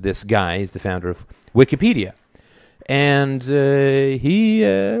about this guy. He's the founder of Wikipedia. And I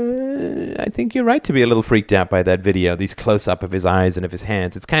think you're right to be a little freaked out by that video, these close-up of his eyes and of his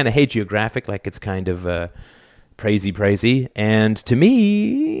hands. It's kind of hagiographic, like it's kind of praisey. And to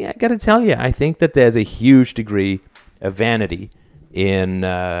me, I got to tell you, I think that there's a huge degree of vanity in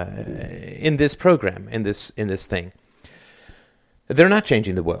this program, in this thing. They're not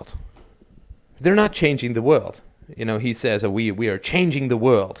changing the world. They're not changing the world. You know, he says, we are changing the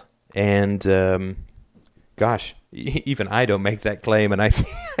world. And, gosh, even I don't make that claim, and I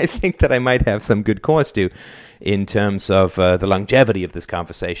think that I might have some good cause to in terms of the longevity of this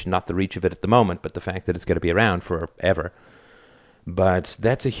conversation, not the reach of it at the moment, but the fact that it's going to be around forever. But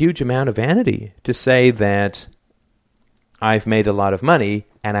that's a huge amount of vanity to say that I've made a lot of money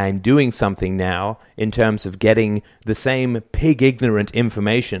and I'm doing something now in terms of getting the same pig-ignorant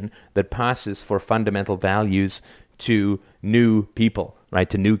information that passes for fundamental values to new people, right,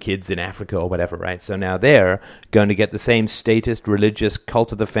 to new kids in Africa or whatever, right? So now they're going to get the same statist, religious,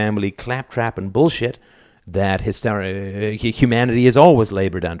 cult of the family, claptrap and bullshit that humanity has always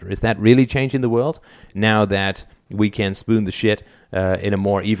labored under. Is that really changing the world? Now that we can spoon the shit in a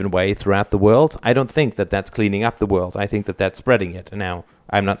more even way throughout the world, I don't think that that's cleaning up the world. I think that that's spreading it. Now,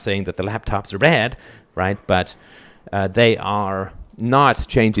 I'm not saying that the laptops are bad, right? But they are not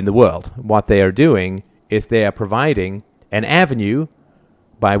changing the world. What they are doing is they are providing an avenue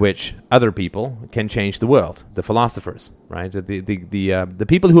by which other people can change the world, the philosophers, right? The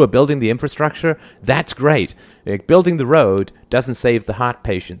people who are building the infrastructure, that's great. Building the road doesn't save the heart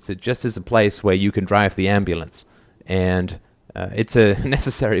patients. It just is a place where you can drive the ambulance. And it's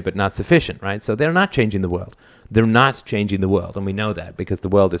necessary but not sufficient, right? So they're not changing the world. They're not changing the world, and we know that because the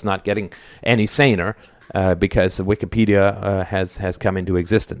world is not getting any saner because Wikipedia has come into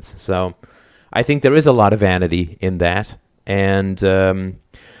existence. So I think there is a lot of vanity in that, and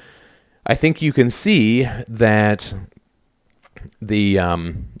I think you can see that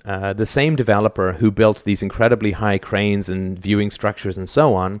the same developer who built these incredibly high cranes and viewing structures and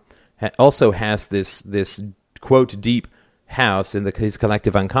so on also has this quote deep house in his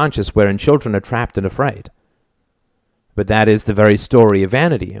collective unconscious wherein children are trapped and afraid. But that is the very story of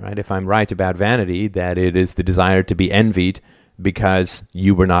vanity, right? If I'm right about vanity, that it is the desire to be envied because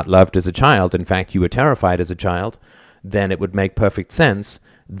you were not loved as a child, in fact you were terrified as a child, then it would make perfect sense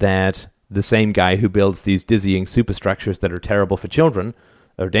that the same guy who builds these dizzying superstructures that are terrible for children,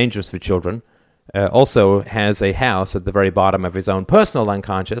 or dangerous for children, also has a house at the very bottom of his own personal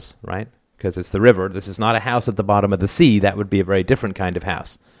unconscious, right? Because it's the river. This is not a house at the bottom of the sea. That would be a very different kind of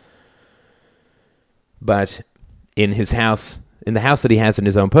house. But in his house, in the house that he has in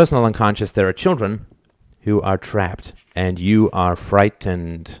his own personal unconscious, there are children who are trapped, and you are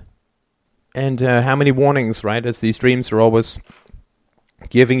frightened. And how many warnings, right, as these dreams are always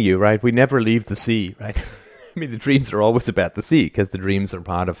giving you, right? We never leave the sea, right? I mean, the dreams are always about the sea, because the dreams are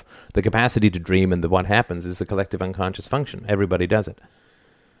part of the capacity to dream, and what happens is a collective unconscious function. Everybody does it.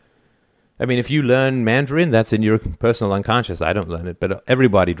 I mean, if you learn Mandarin, that's in your personal unconscious. I don't learn it, but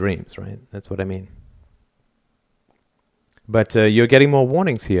everybody dreams, right? That's what I mean. But you're getting more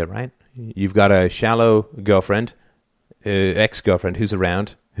warnings here, right? You've got a shallow girlfriend, ex-girlfriend who's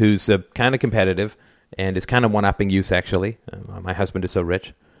around, who's kind of competitive and is kind of one-upping you sexually. My husband is so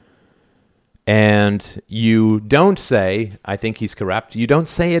rich. And you don't say, I think he's corrupt. You don't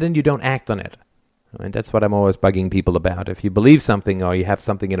say it and you don't act on it. And that's what I'm always bugging people about. If you believe something or you have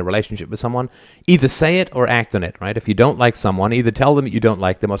something in a relationship with someone, either say it or act on it, right? If you don't like someone, either tell them you don't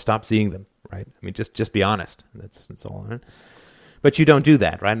like them or stop seeing them, right? I mean, just be honest. That's all, right? But you don't do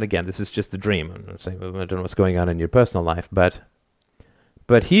that, right? And again, this is just a dream. I'm saying, I don't know what's going on in your personal life, but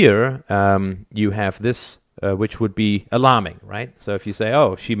here you have this, which would be alarming, right? So if you say,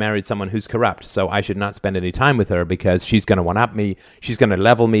 oh, she married someone who's corrupt, so I should not spend any time with her because she's going to one-up me, she's going to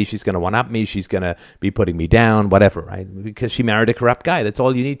level me, she's going to one-up me, she's going to be putting me down, whatever, right? Because she married a corrupt guy. That's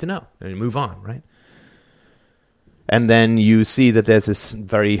all you need to know. And move on, right? And then you see that there's this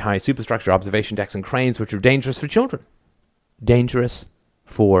very high superstructure, observation decks and cranes, which are dangerous for children. Dangerous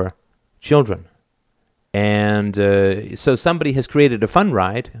for children. And so somebody has created a fun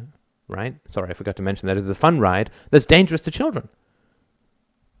ride, right? Sorry, I forgot to mention that. It's a fun ride that's dangerous to children.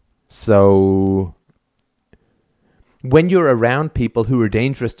 So when you're around people who are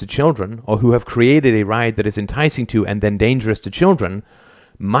dangerous to children or who have created a ride that is enticing to and then dangerous to children,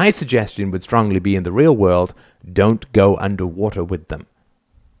 my suggestion would strongly be in the real world, don't go underwater with them.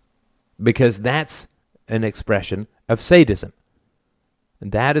 Because that's an expression of sadism.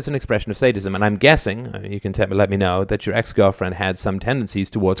 That is an expression of sadism, and I'm guessing, you can let me know, that your ex-girlfriend had some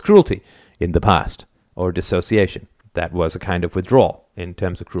tendencies towards cruelty in the past, or dissociation. That was a kind of withdrawal in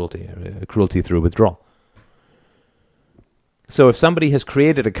terms of cruelty, cruelty through withdrawal. So if somebody has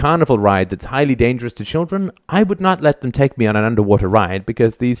created a carnival ride that's highly dangerous to children, I would not let them take me on an underwater ride,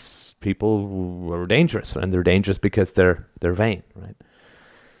 because these people are dangerous, and they're dangerous because they're vain, right?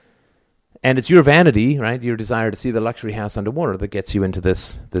 And it's your vanity, right, your desire to see the luxury house underwater that gets you into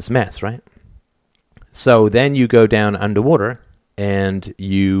this mess, right? So then you go down underwater and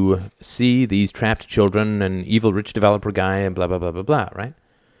you see these trapped children and evil rich developer guy and blah, blah, blah, blah, blah, right?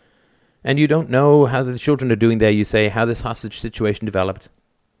 And you don't know how the children are doing there. You say how this hostage situation developed.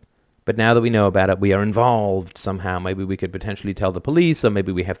 But now that we know about it, we are involved somehow. Maybe we could potentially tell the police, or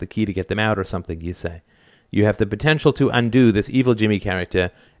maybe we have the key to get them out or something, you say. You have the potential to undo this evil Jimmy character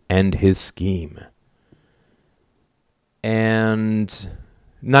and his scheme. And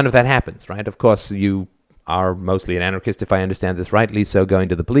none of that happens, right? Of course, you are mostly an anarchist, if I understand this rightly, so going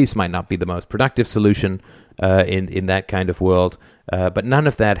to the police might not be the most productive solution in that kind of world. But none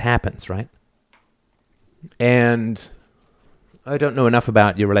of that happens, right? And I don't know enough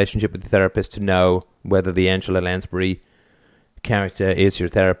about your relationship with the therapist to know whether the Angela Lansbury character is your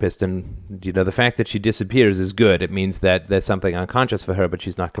therapist, and the fact that she disappears is good. It means that there's something unconscious for her, but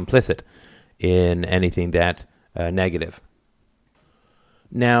she's not complicit in anything that negative.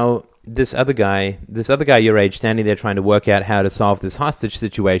 Now, this other guy your age, standing there trying to work out how to solve this hostage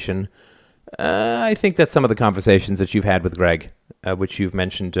situation, I think that's some of the conversations that you've had with Greg, which you've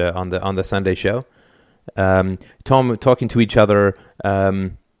mentioned on the Sunday show. Tom talking to each other.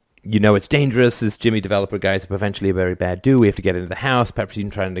 It's dangerous. This Jimmy developer guy is eventually a very bad dude. We have to get into the house, perhaps even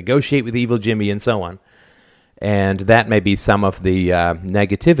try to negotiate with evil Jimmy and so on. And that may be some of the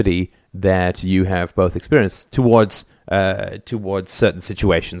negativity that you have both experienced towards certain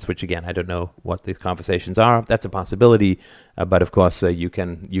situations, which again, I don't know what these conversations are. That's a possibility, but of course you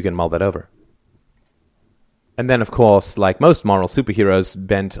can mull that over. And then, of course, like most moral superheroes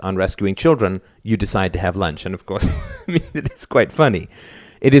bent on rescuing children, you decide to have lunch. And of course, it is quite funny.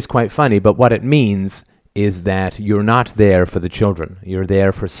 It is quite funny, but what it means is that you're not there for the children. You're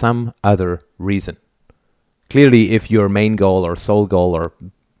there for some other reason. Clearly, if your main goal or sole goal or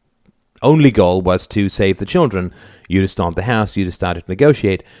only goal was to save the children, you'd have stormed the house, you'd have started to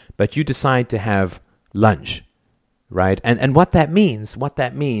negotiate, but you decide to have lunch, right? And what that means, not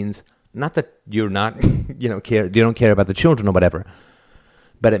that you're not, you don't care about the children or whatever,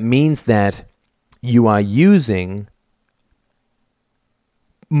 but it means that you are using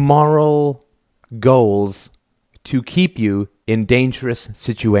moral goals to keep you in dangerous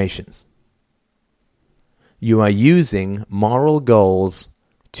situations. You are using moral goals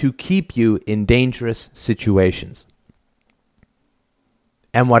to keep you in dangerous situations.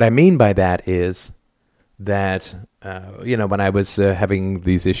 And what I mean by that is that, when I was having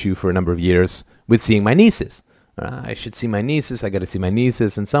these issues for a number of years with seeing my nieces, I should see my nieces, I got to see my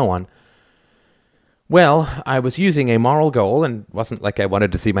nieces, and so on. Well, I was using a moral goal, and it wasn't like I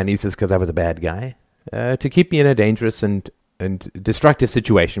wanted to see my nieces because I was a bad guy, to keep me in a dangerous and destructive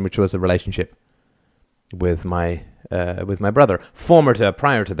situation, which was a relationship with my brother.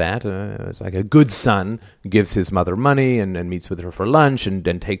 Prior to that, it was like a good son gives his mother money and meets with her for lunch and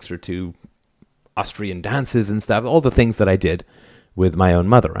then takes her to Austrian dances and stuff, all the things that I did with my own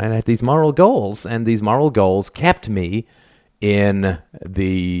mother. Right? I had these moral goals, and these moral goals kept me in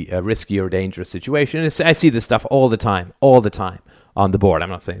the risky or dangerous situation. I see this stuff all the time on the board. I'm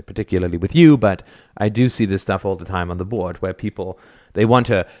not saying particularly with you, but I do see this stuff all the time on the board where people, they want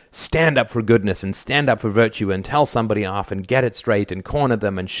to stand up for goodness and stand up for virtue and tell somebody off and get it straight and corner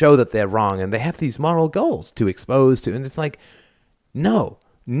them and show that they're wrong. And they have these moral goals to expose to. And it's like, no,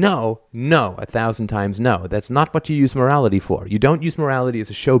 1,000 times no. That's not what you use morality for. You don't use morality as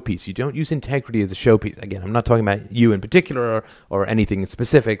a showpiece. You don't use integrity as a showpiece. Again, I'm not talking about you in particular or anything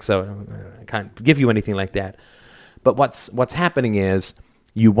specific, so I can't give you anything like that. But what's happening is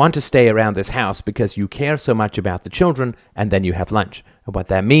you want to stay around this house because you care so much about the children, and then you have lunch. And what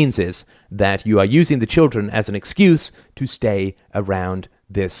that means is that you are using the children as an excuse to stay around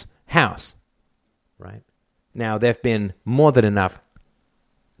this house, right? Now, there have been more than enough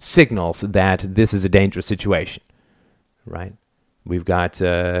signals that this is a dangerous situation, right? We've got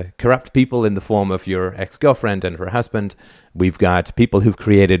corrupt people in the form of your ex-girlfriend and her husband. We've got people who've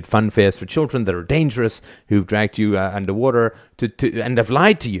created fun fairs for children that are dangerous, who've dragged you underwater and have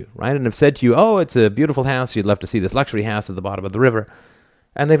lied to you, right? And have said to you, oh, it's a beautiful house. You'd love to see this luxury house at the bottom of the river.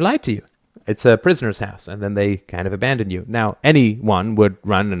 And they've lied to you. It's a prisoner's house. And then they kind of abandon you. Now, anyone would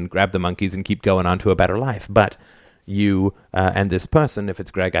run and grab the monkeys and keep going on to a better life. But you and this person, if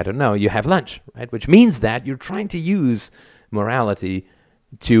it's Greg, I don't know, you have lunch, right? Which means that you're trying to use morality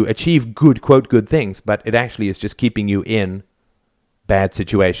to achieve good, quote, good things, but it actually is just keeping you in bad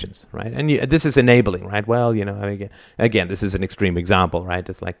situations, right? And this is enabling, right? Well, again, this is an extreme example, right?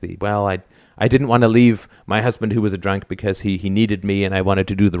 It's like I didn't want to leave my husband who was a drunk because he needed me and I wanted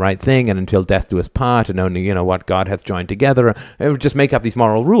to do the right thing and until death do us part and only, what God hath joined together. I would just make up these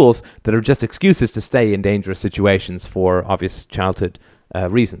moral rules that are just excuses to stay in dangerous situations for obvious childhood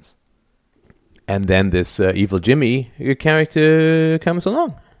reasons. And then this evil Jimmy character comes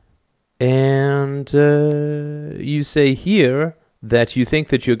along. And you say here that you think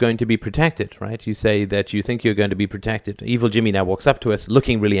that you're going to be protected, right? You say that you think you're going to be protected. Evil Jimmy now walks up to us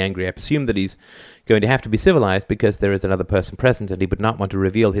looking really angry. I presume that he's going to have to be civilized because there is another person present and he would not want to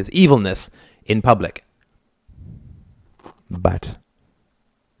reveal his evilness in public. But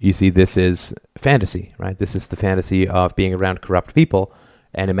you see, this is fantasy, right? This is the fantasy of being around corrupt people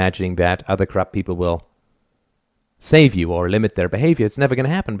and imagining that other corrupt people will save you or limit their behavior. It's never going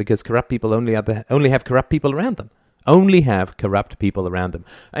to happen because corrupt people only have corrupt people around them. Only have corrupt people around them.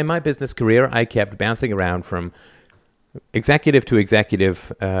 In my business career, I kept bouncing around from executive to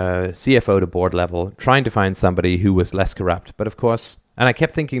executive, CFO to board level, trying to find somebody who was less corrupt. But of course, and I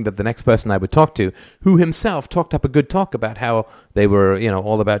kept thinking that the next person I would talk to, who himself talked up a good talk about how they were,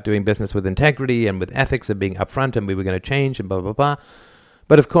 all about doing business with integrity and with ethics and being upfront and we were going to change and blah, blah, blah.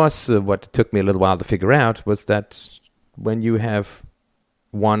 But of course, what took me a little while to figure out was that when you have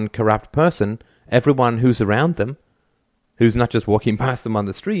one corrupt person, everyone who's around them, who's not just walking past them on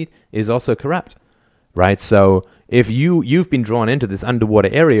the street, is also corrupt, right? So if you've been drawn into this underwater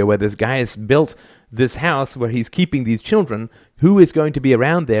area where this guy has built this house where he's keeping these children, who is going to be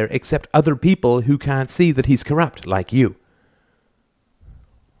around there except other people who can't see that he's corrupt, like you?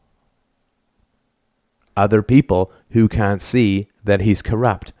 Other people who can't see that he's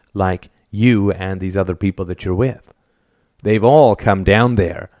corrupt, like you and these other people that you're with. They've all come down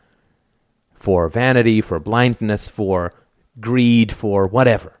there for vanity, for blindness, for greed, for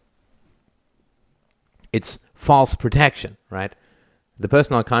whatever. It's false protection, right? The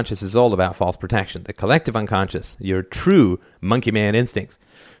personal unconscious is all about false protection. The collective unconscious, your true monkey man instincts,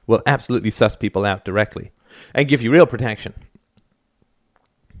 will absolutely suss people out directly and give you real protection.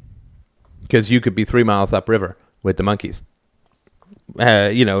 Because you could be 3 miles upriver with the monkeys,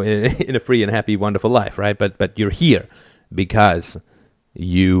 in a free and happy, wonderful life, right? But you're here because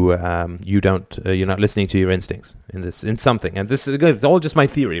you're not listening to your instincts in something. And this is good. It's all just my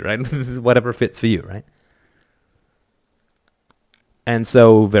theory, right? This is whatever fits for you, right? And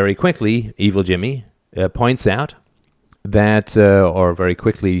so very quickly, Evil Jimmy points out that, or very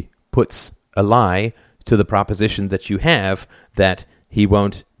quickly puts a lie to the proposition that you have that he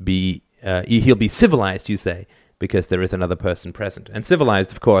won't be, he'll be civilized, you say, because there is another person present. And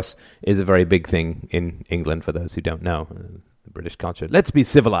civilized, of course, is a very big thing in England, for those who don't know. The British culture. Let's be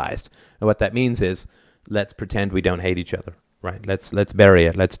civilized. And what that means is, let's pretend we don't hate each other, right? Let's bury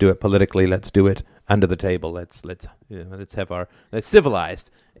it. Let's do it politically. Let's do it under the table. Let's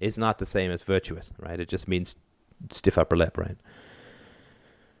civilized is not the same as virtuous, right? It just means stiff upper lip, right?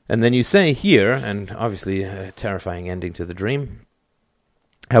 And then you say here, and obviously a terrifying ending to the dream.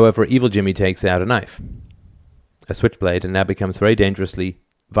 However, Evil Jimmy takes out a knife, a switchblade, and now becomes very dangerously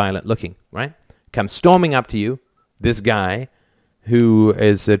violent looking, right? Comes storming up to you. This guy who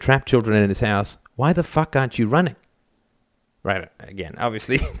is trapped children in his house, why the fuck aren't you running? Right, again,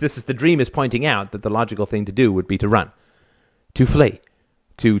 obviously, the dream is pointing out that the logical thing to do would be to run, to flee,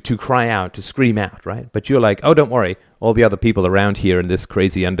 to cry out, to scream out, right? But you're like, oh, don't worry, all the other people around here in this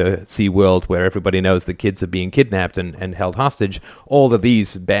crazy undersea world where everybody knows the kids are being kidnapped and held hostage, all of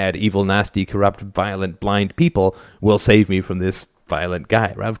these bad, evil, nasty, corrupt, violent, blind people will save me from this violent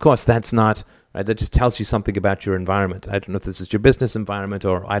guy, right? Of course, that's not... Right, that just tells you something about your environment. I don't know if this is your business environment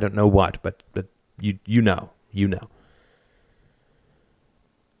or I don't know what, but you know.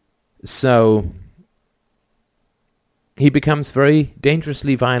 So he becomes very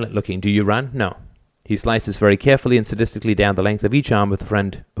dangerously violent looking. Do you run? No. He slices very carefully and sadistically down the length of each arm of the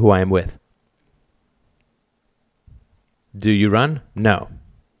friend who I am with. Do you run? No.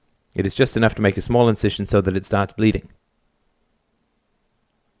 It is just enough to make a small incision so that it starts bleeding.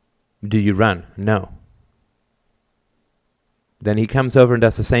 Do you run? No. Then he comes over and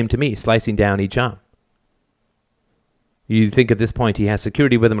does the same to me, slicing down each arm. You think at this point he has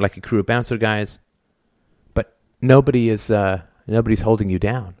security with him like a crew of bouncer guys, but nobody's holding you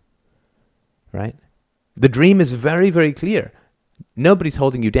down, right? The dream is very, very clear. Nobody's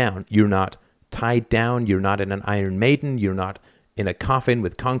holding you down. You're not tied down. You're not in an Iron Maiden. You're not in a coffin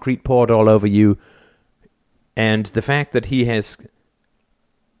with concrete poured all over you. And the fact that he's,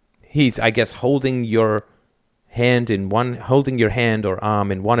 I guess, holding your hand holding your hand or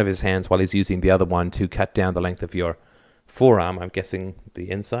arm in one of his hands while he's using the other one to cut down the length of your forearm. I'm guessing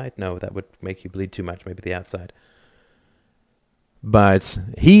the inside? No, that would make you bleed too much. Maybe the outside. But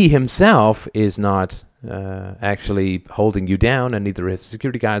he himself is not actually holding you down, and neither is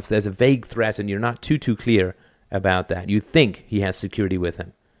security guards. There's a vague threat, and you're not too clear about that. You think he has security with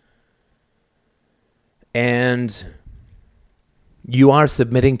him. And you are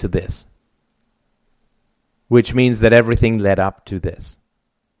submitting to this, which means that everything led up to this.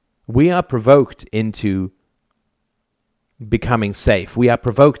 We are provoked into becoming safe. We are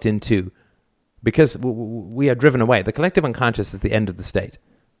provoked into, because we are driven away. The collective unconscious is the end of the state.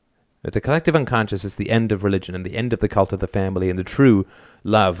 The collective unconscious is the end of religion and the end of the cult of the family and the true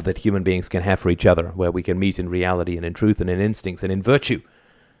love that human beings can have for each other, where we can meet in reality and in truth and in instincts and in virtue,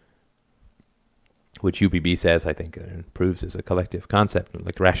 which UBB says, I think, proves is a collective concept,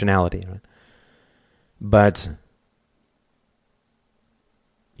 like rationality. Right? But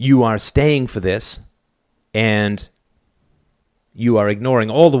you are staying for this, and you are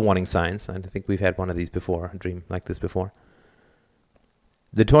ignoring all the warning signs. I think we've had one of these before, a dream like this before.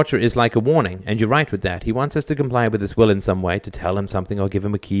 The torture is like a warning, and you're right with that. He wants us to comply with his will in some way, to tell him something, or give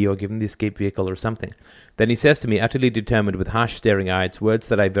him a key, or give him the escape vehicle, or something. Then he says to me, utterly determined, with harsh staring eyes, words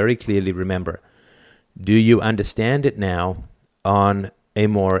that I very clearly remember. Do you understand it now on a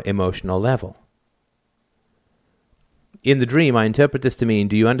more emotional level? In the dream, I interpret this to mean,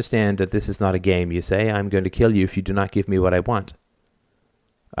 do you understand that this is not a game? You say, I'm going to kill you if you do not give me what I want.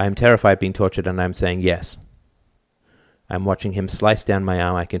 I am terrified being tortured, and I'm saying yes. I'm watching him slice down my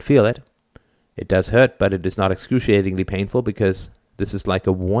arm. I can feel it. It does hurt, but it is not excruciatingly painful because this is like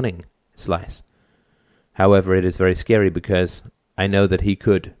a warning slice. However, it is very scary because I know that he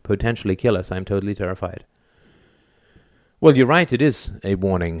could potentially kill us. I'm totally terrified. Well, you're right. It is a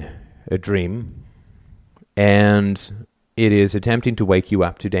warning, a dream. And it is attempting to wake you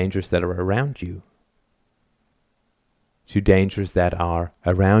up to dangers that are around you. To dangers that are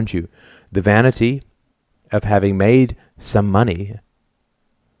around you. The vanity of having made some money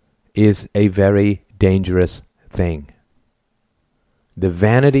is a very dangerous thing. The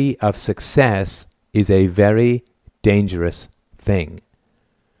vanity of success is a very dangerous thing.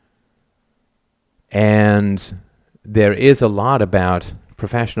 And there is a lot about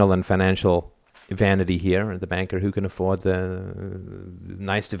professional and financial vanity here. The banker who can afford the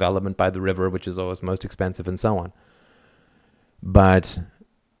nice development by the river, which is always most expensive, and so on. But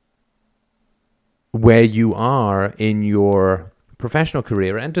where you are in your professional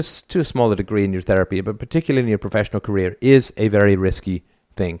career, and just to a smaller degree in your therapy, but particularly in your professional career, is a very risky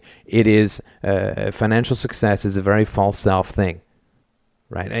thing. It is, financial success is a very false self thing,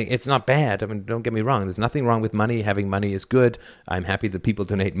 right? It's not bad. I mean, don't get me wrong. There's nothing wrong with money. Having money is good. I'm happy that people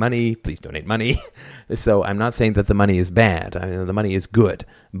donate money. Please donate money. So I'm not saying that the money is bad. I mean, the money is good,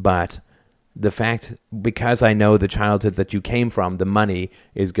 but the fact, because I know the childhood that you came from, the money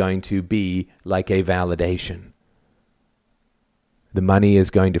is going to be like a validation. The money is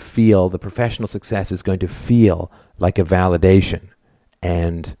going to feel, the professional success is going to feel like a validation.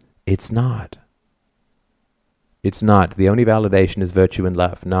 And it's not. It's not. The only validation is virtue and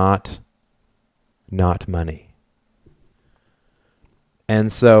love, not money.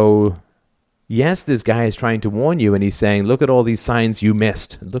 And so, yes, this guy is trying to warn you, and he's saying, look at all these signs you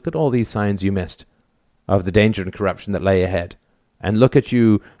missed. Look at all these signs you missed of the danger and corruption that lay ahead. And look at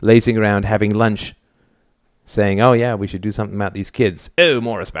you lazing around having lunch, saying, oh yeah, we should do something about these kids. Oh,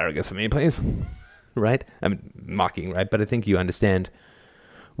 more asparagus for me, please. Right? I'm mocking, right? But I think you understand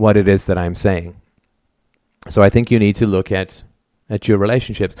what it is that I'm saying. So I think you need to look at your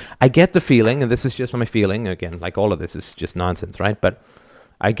relationships. I get the feeling, and this is just my feeling, again, like all of this is just nonsense, right? But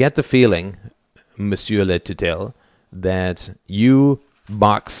I get the feeling, Monsieur Le Tutel, that you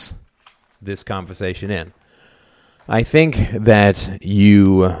box this conversation in. I think that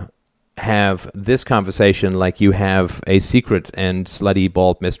you have this conversation like you have a secret and slutty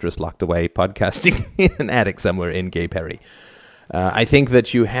bald mistress locked away podcasting in an attic somewhere in Gay Perry. I think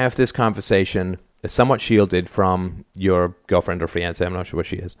that you have this conversation somewhat shielded from your girlfriend or fiancé. I'm not sure what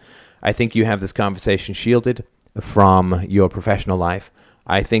she is. I think you have this conversation shielded from your professional life.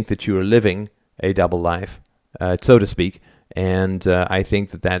 I think that you are living a double life, so to speak, and I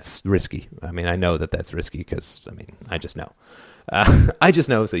think that that's risky. I mean, I know that that's risky because, I mean, I just know. I just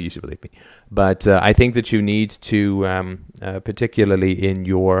know, so you should believe me. But I think that you need to, particularly in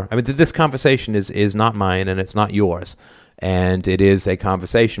your... I mean, this conversation is not mine and it's not yours. And it is a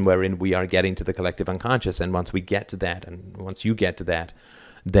conversation wherein we are getting to the collective unconscious. And once we get to that, and once you get to that,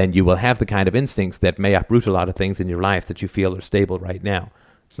 then you will have the kind of instincts that may uproot a lot of things in your life that you feel are stable right now.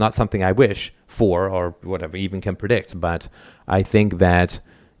 It's not something I wish for or whatever, even can predict, but I think that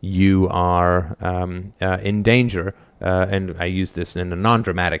you are in danger, and I use this in a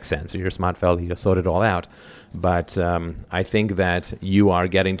non-dramatic sense. You're a smart fellow, you sort it all out. But I think that you are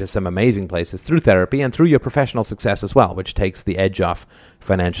getting to some amazing places through therapy and through your professional success as well, which takes the edge off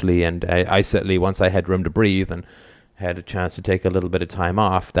financially. And I certainly, once I had room to breathe and had a chance to take a little bit of time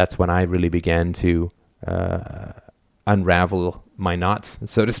off, that's when I really began to unravel my knots,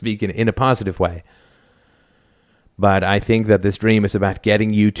 so to speak, in a positive way. But I think that this dream is about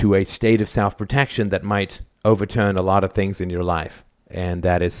getting you to a state of self-protection that might overturn a lot of things in your life. And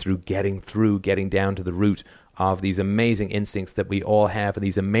that is through getting down to the root of these amazing instincts that we all have and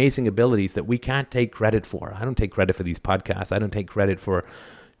these amazing abilities that we can't take credit for. I don't take credit for these podcasts. I don't take credit for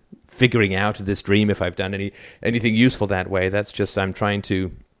figuring out this dream if I've done anything useful that way. That's just, I'm trying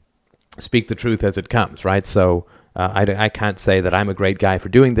to speak the truth as it comes, right? So I can't say that I'm a great guy for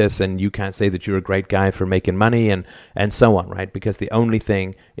doing this, and you can't say that you're a great guy for making money, and so on, right? Because the only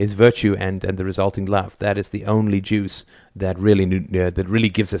thing is virtue and the resulting love. That is the only juice that really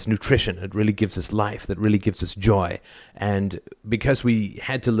gives us nutrition, that really gives us life, that really gives us joy. And because we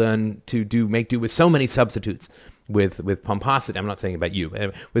had to learn to make do with so many substitutes, with pomposity, I'm not saying about you,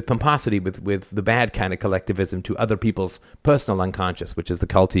 with pomposity, with the bad kind of collectivism to other people's personal unconscious, which is the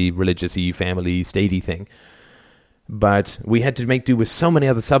culty, religious-y, family, statey thing. But we had to make do with so many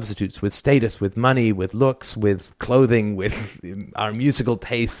other substitutes, with status, with money, with looks, with clothing, with our musical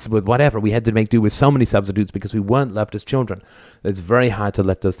tastes, with whatever. We had to make do with so many substitutes because we weren't loved as children. It's very hard to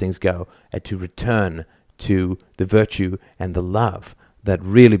let those things go and to return to the virtue and the love that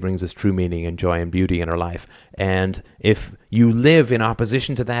really brings us true meaning and joy and beauty in our life. And if you live in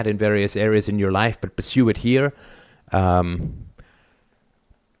opposition to that in various areas in your life, but pursue it here,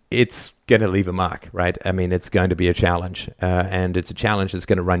 it's going to leave a mark, right? I mean, it's going to be a challenge, and it's a challenge that's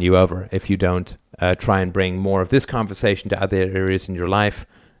going to run you over if you don't try and bring more of this conversation to other areas in your life,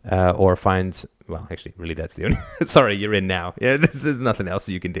 or find, well, actually, really, that's the only, sorry, you're in now. Yeah, there's nothing else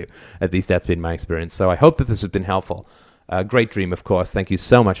you can do. At least that's been my experience. So I hope that this has been helpful. Great dream, of course. Thank you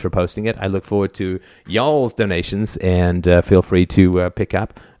so much for posting it. I look forward to y'all's donations, and feel free to pick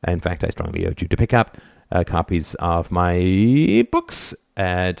up. In fact, I strongly urge you to pick up copies of my books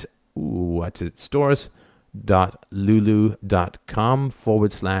at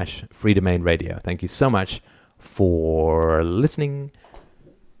stores.lulu.com/Free Domain Radio. Thank you so much for listening,